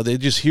 They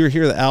just hear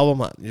the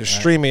album. You're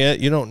streaming it.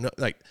 You don't know.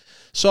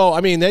 So,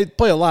 I mean, they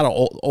play a lot of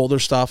older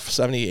stuff,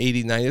 70,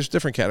 80, 90. There's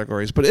different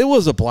categories. But it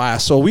was a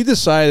blast. So we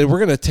decided we're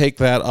going to take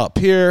that up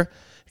here,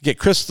 get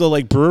Crystal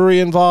Lake Brewery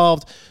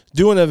involved,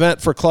 do an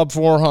event for Club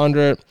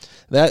 400.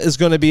 That is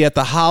going to be at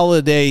the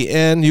Holiday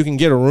Inn. You can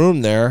get a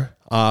room there,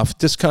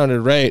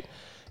 discounted rate.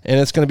 And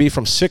it's going to be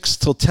from 6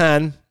 till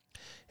 10.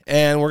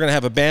 And we're going to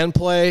have a band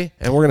play,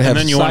 and we're going to have.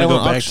 And then you want to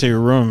go back to your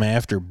room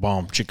after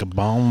boom, chicka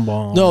boom,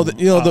 boom. No,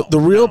 the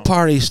real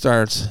party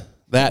starts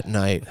that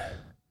night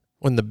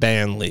when the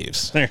band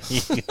leaves. There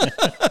you go.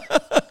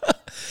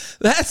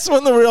 That's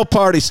when the real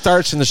party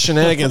starts and the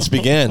shenanigans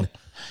begin.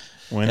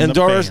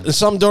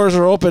 Some doors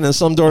are open and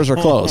some doors are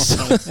closed.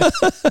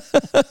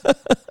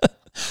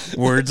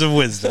 Words of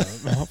wisdom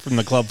from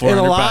the Club 400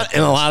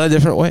 in a lot of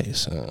different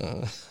ways.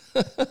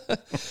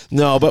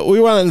 No, but we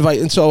want to invite,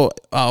 and so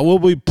we'll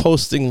be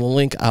posting the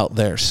link out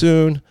there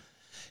soon,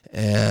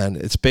 and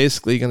it's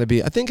basically going to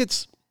be, I think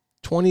it's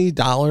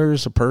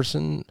 $20 a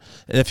person,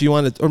 and if you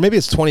want to, or maybe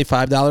it's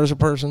 $25 a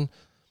person.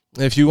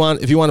 And if you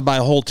want to buy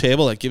a whole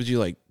table, that gives you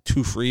like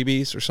 2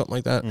 freebies or something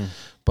like that.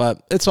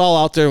 But it's all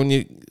out there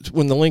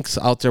when the link's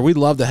out there. We'd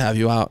love to have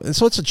you out, and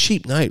so it's a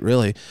cheap night,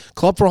 really.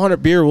 Club 400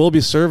 beer will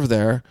be served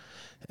there.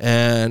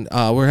 And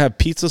we're going to have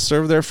pizza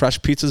served there, fresh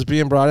pizzas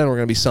being brought in. We're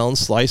going to be selling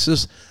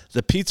slices.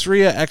 The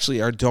pizzeria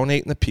actually are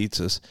donating the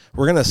pizzas.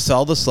 We're going to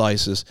sell the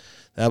slices.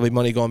 That'll be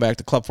money going back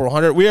to Club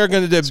 400. We are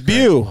going to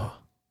debut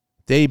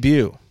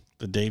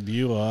the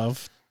debut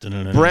of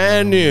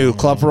brand new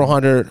Club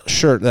 400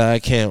 shirt that I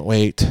can't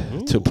wait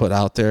to put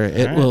out there.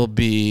 It will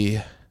be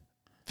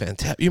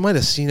fantastic. You might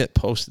have seen it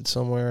posted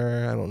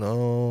somewhere. I don't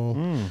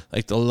know.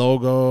 Like the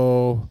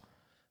logo.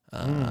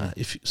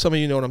 If some of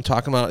you know what I'm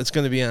talking about, it's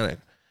going to be on a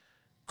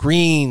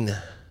green,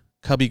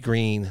 cubby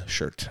green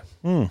shirt.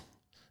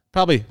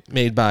 Probably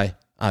made by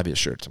Obvious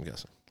Shirts, I'm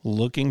guessing.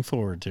 Looking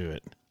forward to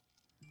it.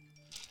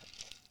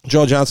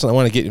 Joe Johnson, I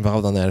want to get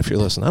involved on that if you're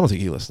listening. I don't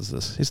think he listens to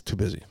this. He's too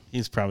busy.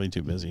 He's probably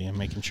too busy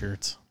making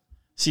shirts.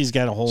 See, he's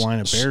got a whole line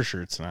of bear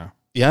shirts now.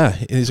 Yeah,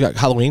 he's got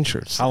Halloween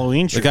shirts.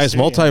 The guy's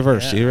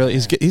multiverse. Yeah.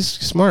 He's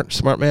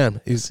smart man.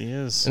 He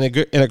is. And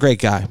a great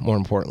guy, more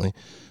importantly.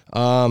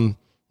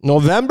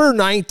 November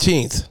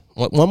 19th,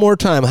 one more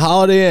time,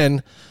 Holiday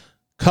Inn,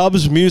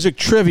 Cubs Music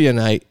Trivia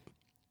Night.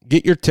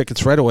 Get your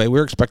tickets right away.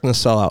 We're expecting to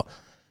sell out.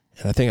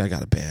 And I think I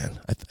got a band.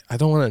 I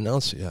don't want to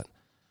announce it yet.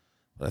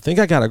 But I think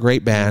I got a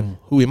great band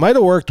who we might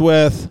have worked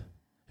with,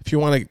 if you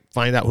want to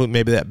find out who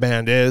maybe that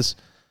band is,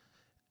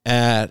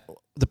 at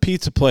the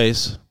pizza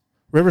place,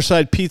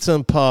 Riverside Pizza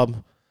and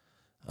Pub.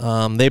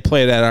 They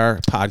played at our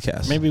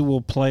podcast. Maybe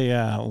we'll play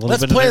a little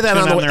let's bit play of that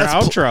on their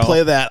outro.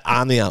 Play that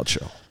on the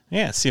outro.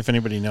 Yeah, see if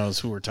anybody knows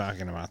who we're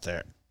talking about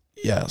there.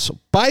 Yeah, so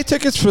buy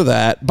tickets for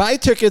that. Buy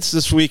tickets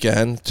this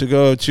weekend to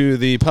go to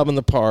the Pub in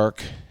the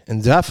Park,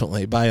 and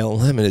definitely buy a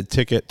limited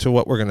ticket to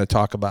what we're going to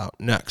talk about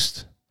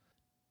next.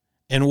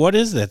 And what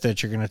is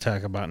that you're going to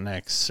talk about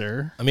next,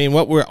 sir? I mean,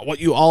 what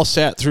you all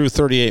sat through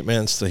 38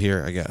 minutes to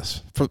hear, I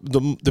guess. For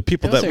the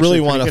people that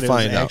really want to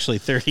find out. Actually,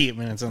 38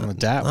 minutes on the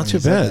dot. Not too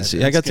bad.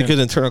 See, I got the good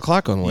internal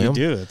clock on, William.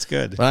 You do. It's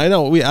good. But I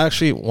know we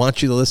actually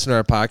want you to listen to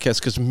our podcast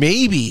because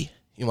maybe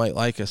you might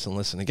like us and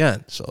listen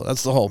again. So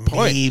that's the whole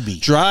point. Maybe.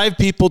 Drive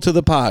people to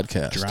the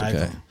podcast. Drive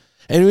them.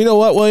 And you know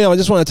what, William? I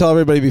just want to tell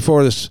everybody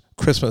before this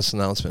Christmas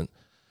announcement,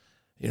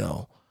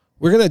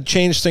 we're going to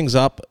change things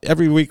up.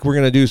 Every week we're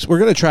going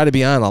to try to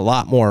be on a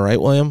lot more,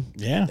 right, William?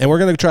 Yeah. And we're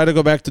going to try to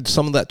go back to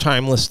some of that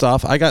timeless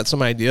stuff. I got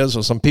some ideas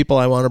of some people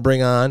I want to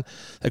bring on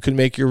that could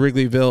make your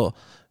Wrigleyville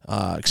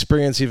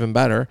experience even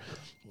better.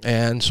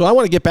 And so I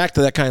want to get back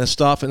to that kind of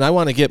stuff, and I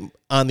want to get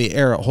on the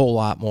air a whole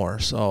lot more.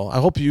 So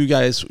I hope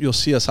you'll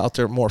see us out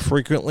there more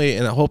frequently,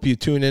 and I hope you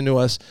tune into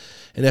us.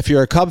 And if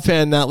you're a Cub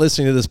fan not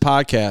listening to this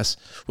podcast,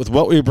 with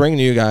what we bring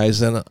to you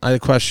guys, then I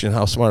question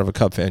how smart of a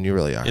Cub fan you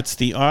really are. It's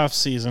the off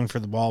season for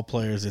the ball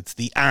players. It's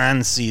the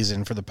on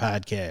season for the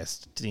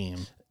podcast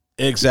team.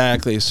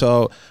 Exactly.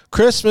 So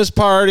Christmas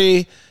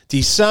party,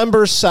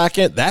 December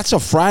 2nd. That's a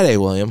Friday,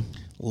 William.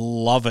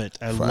 Love it.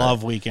 I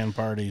love weekend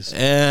parties.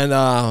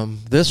 And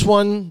this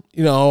one,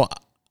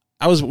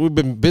 we've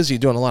been busy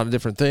doing a lot of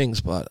different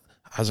things, but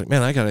I was like,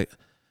 man, I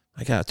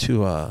got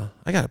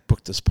to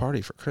book this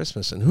party for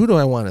Christmas, and who do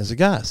I want as a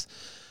guest?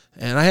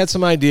 And I had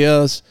some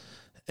ideas,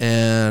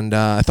 and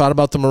I thought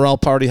about the Morel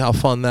party, how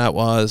fun that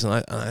was,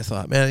 and I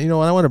thought, man, you know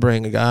what? I want to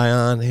bring a guy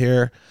on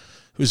here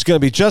who's going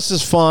to be just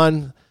as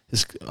fun,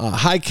 this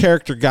high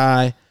character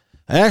guy.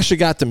 I actually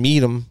got to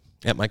meet him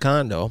at my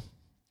condo.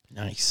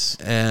 Nice.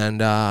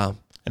 And I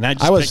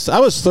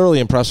was thoroughly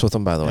impressed with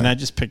him, by the way. And I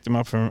just picked him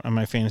up on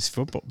my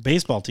fantasy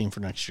baseball team for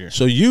next year.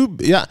 So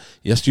yes,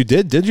 you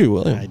did you,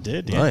 William? I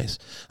did, yeah. Nice.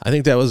 I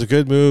think that was a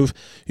good move.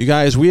 You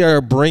guys, we are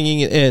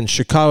bringing in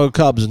Chicago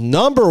Cubs'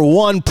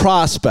 #1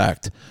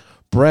 prospect,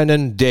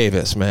 Brennen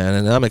Davis, man,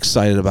 and I'm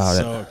excited about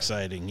it. So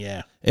exciting,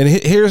 yeah. And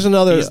here's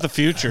another. He's the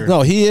future.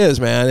 No, he is,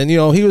 man. And,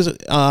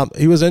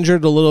 he was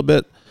injured a little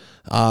bit.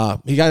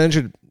 He got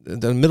injured in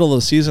the middle of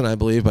the season, I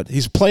believe, but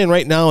he's playing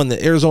right now in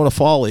the Arizona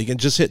Fall League and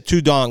just hit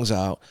 2 dongs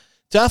out.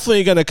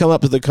 Definitely going to come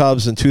up to the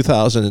Cubs in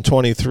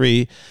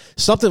 2023.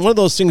 One of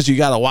those things you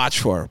got to watch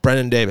for,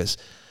 Brennen Davis.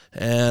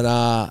 And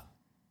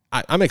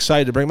I'm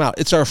excited to bring him out.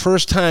 It's our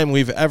first time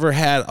we've ever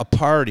had a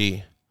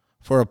party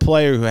for a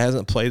player who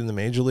hasn't played in the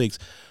major leagues.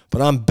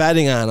 But I'm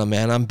betting on him,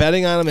 man. I'm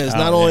betting on him as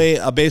not only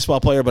a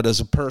baseball player, but as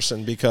a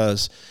person,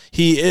 because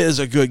he is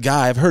a good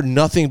guy. I've heard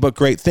nothing but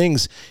great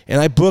things. And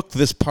I booked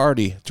this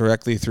party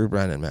directly through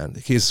Brennen, man.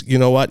 You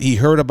know what? He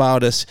heard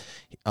about us,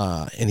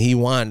 and he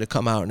wanted to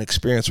come out and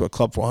experience what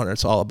Club 400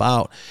 is all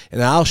about.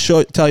 And I'll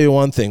tell you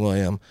one thing,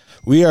 William.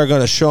 We are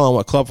going to show him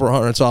what Club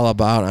 400 is all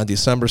about on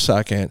December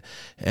 2nd.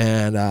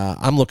 And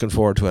I'm looking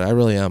forward to it. I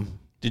really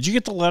am. Did you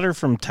get the letter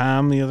from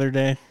Tom the other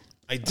day?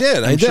 I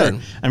did.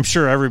 I'm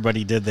sure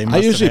everybody did. I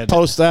usually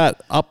post that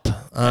up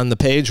on the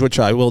page, which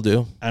I will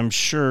do. I'm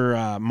sure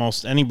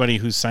anybody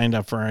who's signed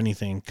up for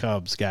anything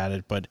Cubs got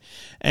it. But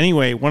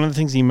anyway, one of the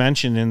things he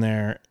mentioned in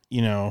there,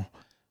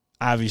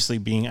 obviously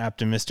being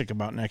optimistic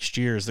about next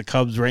year, is the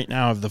Cubs right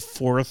now have the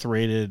 4th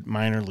rated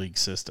minor league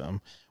system,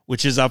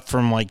 which is up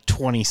from like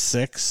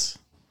 26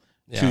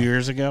 2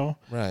 years ago.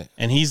 Right.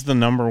 And he's the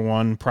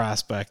 #1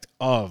 prospect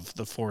of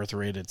the 4th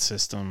rated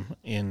system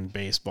in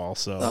baseball.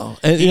 So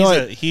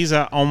he's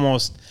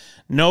almost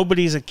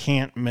nobody's a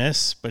can't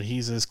miss, but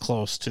he's as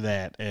close to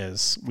that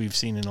as we've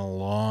seen in a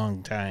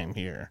long time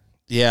here.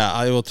 Yeah,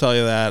 I will tell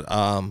you that.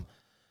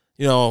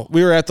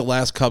 We were at the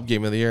last Cub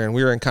game of the year, and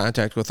we were in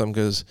contact with them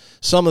because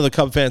some of the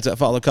Cub fans that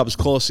follow the Cubs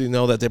closely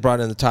know that they brought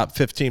in the top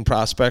 15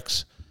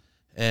 prospects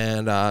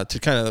and to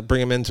kind of bring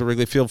them into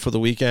Wrigley Field for the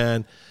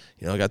weekend.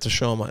 I got to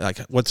show them like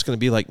what's going to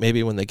be like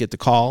maybe when they get the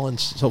call and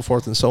so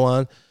forth and so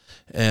on.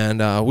 And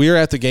we were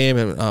at the game,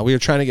 and we were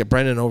trying to get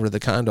Brennen over to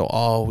the condo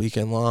all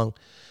weekend long.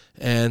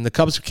 And the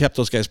Cubs kept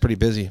those guys pretty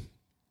busy.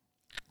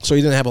 So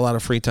he didn't have a lot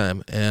of free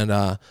time.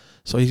 And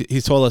so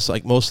he told us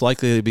like most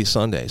likely it'd be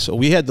Sunday. So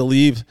we had to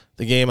leave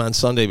the game on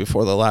Sunday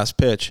before the last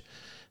pitch.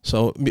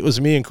 So it was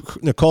me and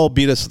Nicole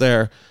beat us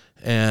there.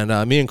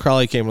 And me and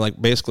Crowley came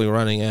like basically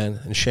running in,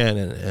 and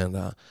Shannon, and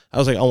I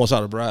was like almost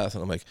out of breath,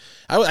 and I'm like,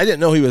 I didn't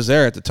know he was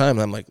there at the time,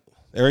 and I'm like,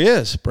 there he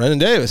is, Brennen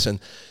Davis, and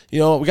we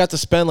got to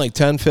spend like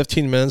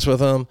 10-15 minutes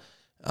with him,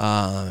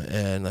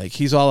 and like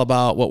he's all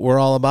about what we're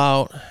all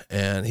about,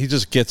 and he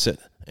just gets it,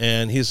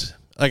 and he's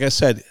like I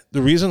said,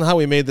 the reason how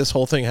we made this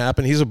whole thing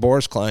happen, he's a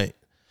Boras client.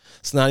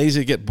 It's not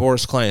easy to get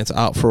Boras clients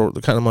out for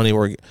the kind of money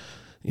we're,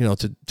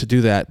 to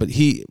do that, but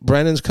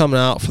Brennan's coming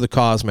out for the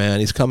cause, man.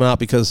 He's coming out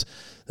because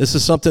this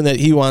is something that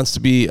he wants to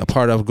be a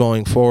part of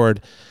going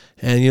forward.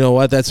 And you know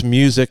what? That's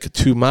music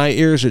to my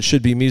ears. It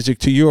should be music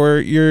to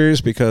your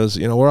ears because,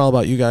 we're all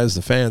about you guys,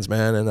 the fans,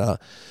 man. And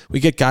we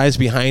get guys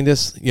behind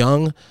us,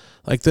 young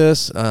like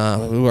this,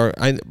 who are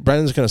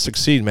Brennan's going to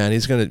succeed, man.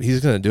 He's going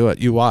to do it.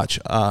 You watch.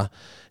 And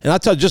I'll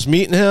tell you, just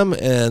meeting him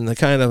and the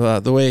kind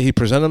of the way he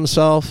presented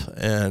himself,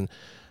 and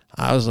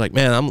I was like,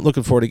 man, I'm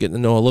looking forward to getting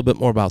to know a little bit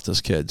more about this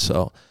kid.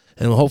 So,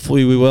 and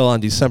hopefully we will on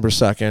December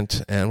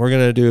 2nd. And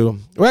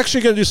we're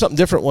actually going to do something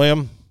different,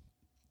 William.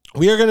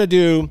 We are going to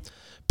do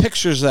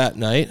pictures that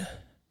night.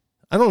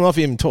 I don't know if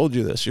he even told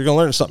you this. You're going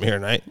to learn something here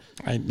tonight.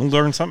 I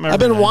learn something every I've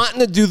been night. wanting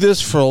to do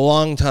this for a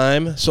long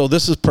time. So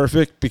this is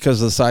perfect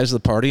because of the size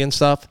of the party and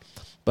stuff.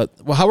 But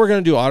how we're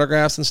going to do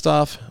autographs and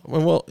stuff,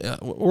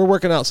 we're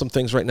working out some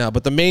things right now.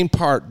 But the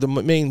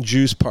main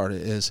juice part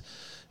is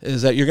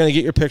that you're going to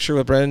get your picture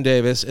with Brennen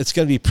Davis. It's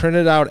going to be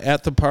printed out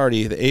at the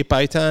party, the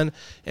 8x10,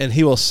 and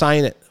he will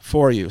sign it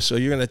for you. So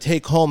you're going to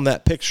take home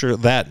that picture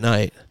that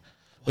night,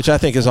 which I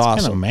think is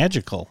awesome. Kind of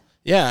magical.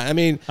 Yeah, I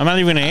mean, I'm not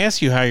even going to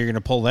ask you how you're going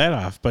to pull that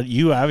off, but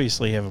you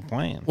obviously have a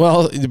plan.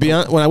 Well, to be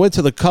honest, when I went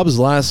to the Cubs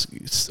last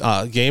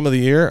game of the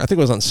year, I think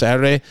it was on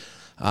Saturday,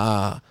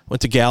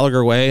 went to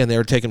Gallagher Way, and they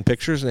were taking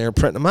pictures, and they were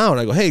printing them out. And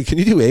I go, hey, can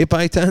you do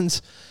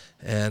 8x10s?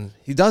 And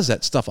he does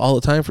that stuff all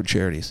the time for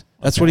charities.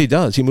 That's what he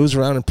does. He moves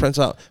around and prints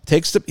out,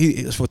 takes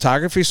his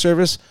photography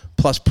service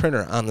plus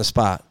printer on the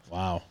spot.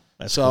 Wow.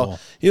 That's so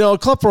cool.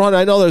 Club 400.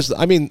 I know there's.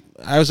 I mean,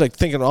 I was like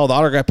thinking, the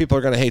autograph people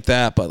are going to hate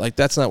that, but like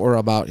that's not what we're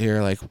about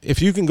here. Like,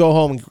 if you can go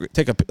home and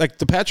take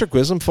the Patrick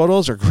Wisdom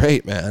photos are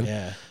great, man.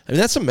 Yeah. I mean,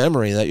 that's a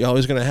memory that you're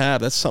always going to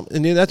have. That's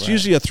something. And that's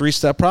usually a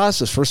 3-step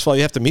process. First of all,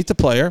 you have to meet the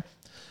player.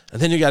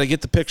 And then you got to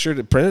get the picture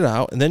to print it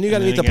out, and then you got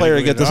to meet the player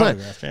to get the sign.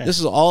 Yeah. This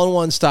is all in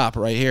one stop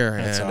right here,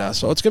 That's and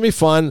awesome. so it's gonna be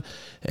fun.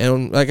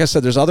 And like I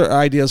said, there's other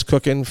ideas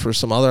cooking for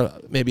some other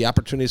maybe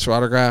opportunities for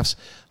autographs.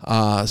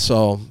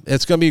 So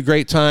it's gonna be a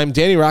great time.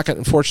 Danny Rocket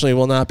unfortunately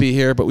will not be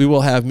here, but we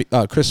will have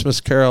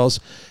Christmas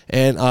carols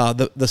and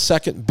the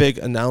second big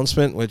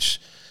announcement, which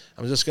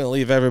I'm just gonna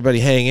leave everybody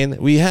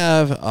hanging. We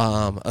have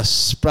a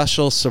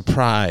special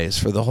surprise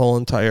for the whole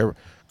entire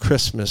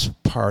Christmas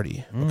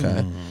party.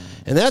 Okay.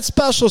 And that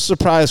special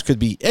surprise could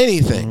be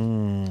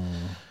anything,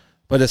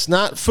 but it's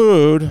not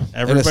food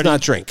and it's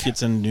not drink.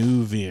 It's a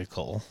new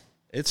vehicle.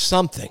 It's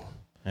something.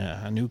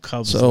 Yeah, a new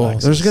Cubs. So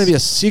Lexus there's going to be a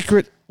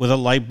secret with a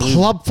light blue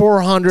Club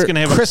 400 It's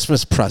gonna have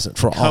Christmas present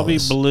for all of cubby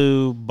us.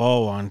 blue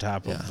bow on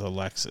top of the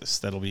Lexus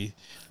that'll be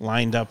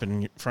lined up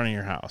in front of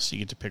your house. You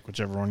get to pick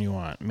whichever one you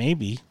want.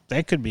 Maybe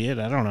that could be it.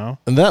 I don't know.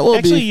 And that will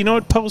actually, be. you know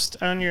what?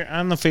 Post on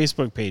the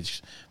Facebook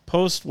page.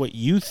 Post what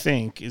you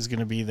think is going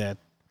to be that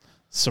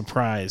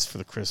surprise for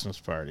the Christmas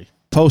party.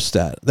 Post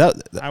that.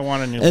 I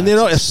want a new. And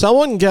Lexus. if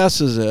someone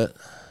guesses it,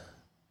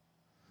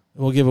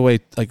 we'll give away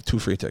like 2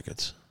 free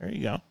tickets. There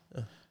you go.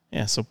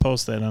 Yeah, so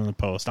post that on the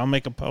post. I'll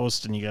make a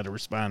post and you got to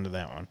respond to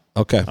that one.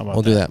 Okay, How about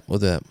we'll do that. We'll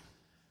do that.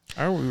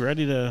 Are we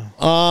ready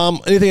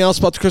to? Anything else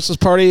about the Christmas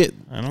party?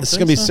 I don't It's think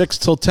going to be so. 6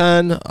 till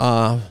 10.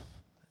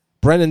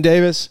 Brendan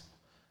Davis.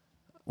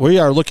 We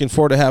are looking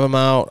forward to have him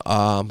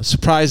out.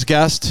 Surprise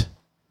guest.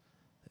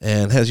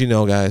 And as you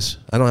know, guys,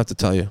 I don't have to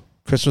tell you,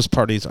 Christmas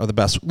parties are the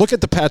best. Look at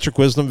the Patrick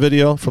Wisdom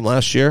video from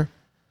last year,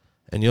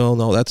 and you'll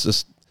know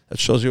that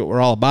shows you what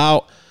we're all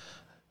about.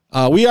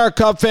 We are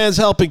Cub fans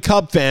helping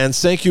Cub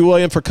fans. Thank you,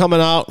 William, for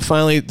coming out,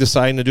 finally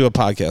deciding to do a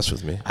podcast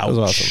with me. That was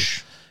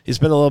awesome. He's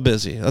been a little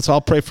busy. Let's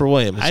all pray for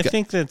William. I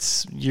think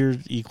you're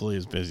equally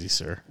as busy,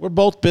 sir. We're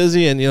both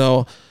busy, and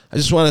I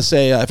just want to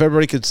say if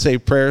everybody could say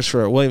prayers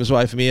for William's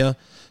wife, Mia.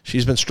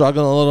 She's been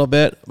struggling a little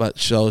bit, but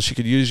so she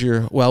could use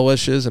your well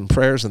wishes and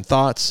prayers and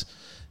thoughts.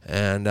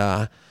 And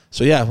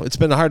so yeah, it's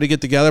been hard to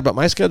get together, but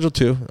my schedule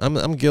too.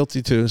 I'm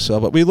guilty too. So,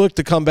 but we look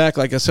to come back,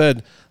 like I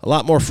said, a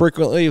lot more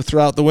frequently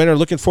throughout the winter.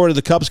 Looking forward to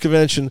the Cubs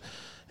convention,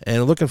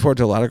 and looking forward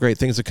to a lot of great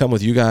things to come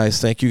with you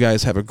guys. Thank you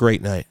guys. Have a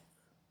great night.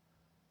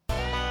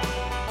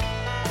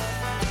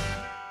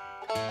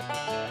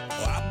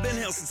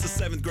 Since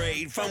the 7th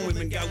grade, fun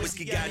women got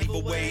whiskey, got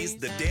evil ways.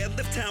 The dad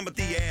left town, but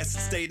the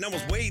acid stayed. And I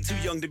was way too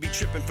young to be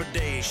tripping for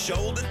days.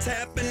 Shoulder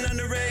tapping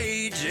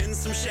underage in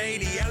some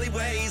shady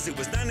alleyways. It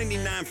was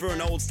 $9.99 for an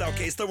old style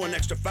case. Throw an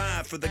extra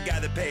 $5 for the guy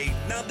that paid.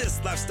 Now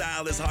this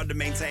lifestyle is hard to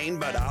maintain,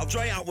 but I'll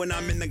dry out when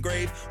I'm in the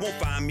grave. Won't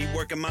find me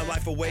working my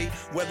life away.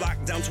 We're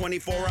locked down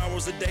 24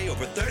 hours a day.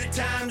 Over 30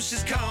 times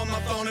she's called my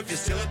phone. If you're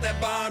still at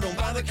that bar, don't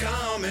bother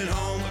coming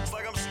home. Looks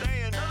like I'm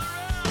staying.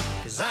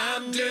 'Cause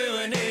I'm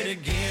doing it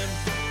again.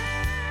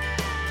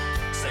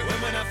 Say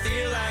when I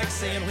feel like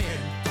saying when.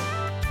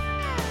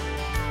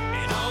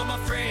 And all my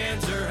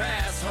friends are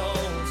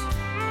assholes.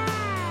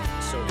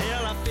 So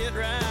hell, I fit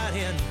right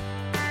in.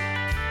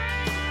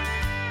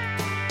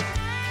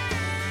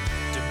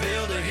 To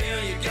build a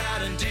hill, you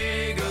gotta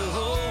dig a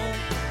hole.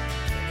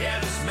 Yeah,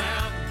 this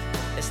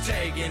mountain is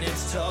taking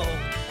its toll.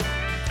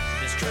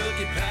 This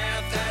crooked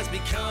path has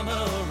become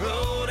a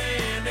road.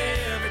 And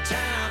every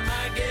time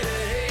I get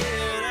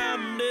ahead,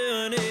 I'm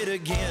doing it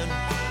again.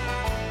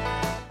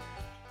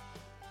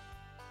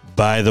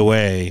 By the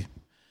way,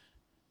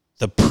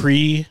 the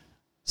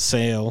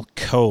pre-sale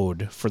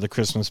code for the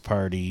Christmas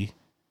party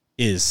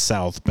is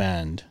South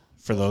Bend.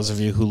 For those of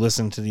you who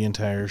listen to the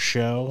entire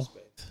show,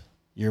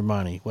 your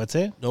money. What's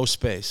it? No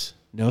space.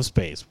 No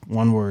space.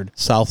 One word.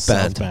 South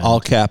Bend.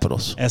 All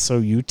capitals.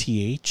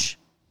 SOUTHBEND.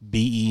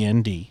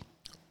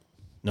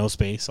 No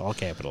space. All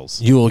capitals.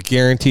 You will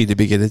guarantee to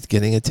be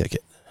getting a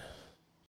ticket.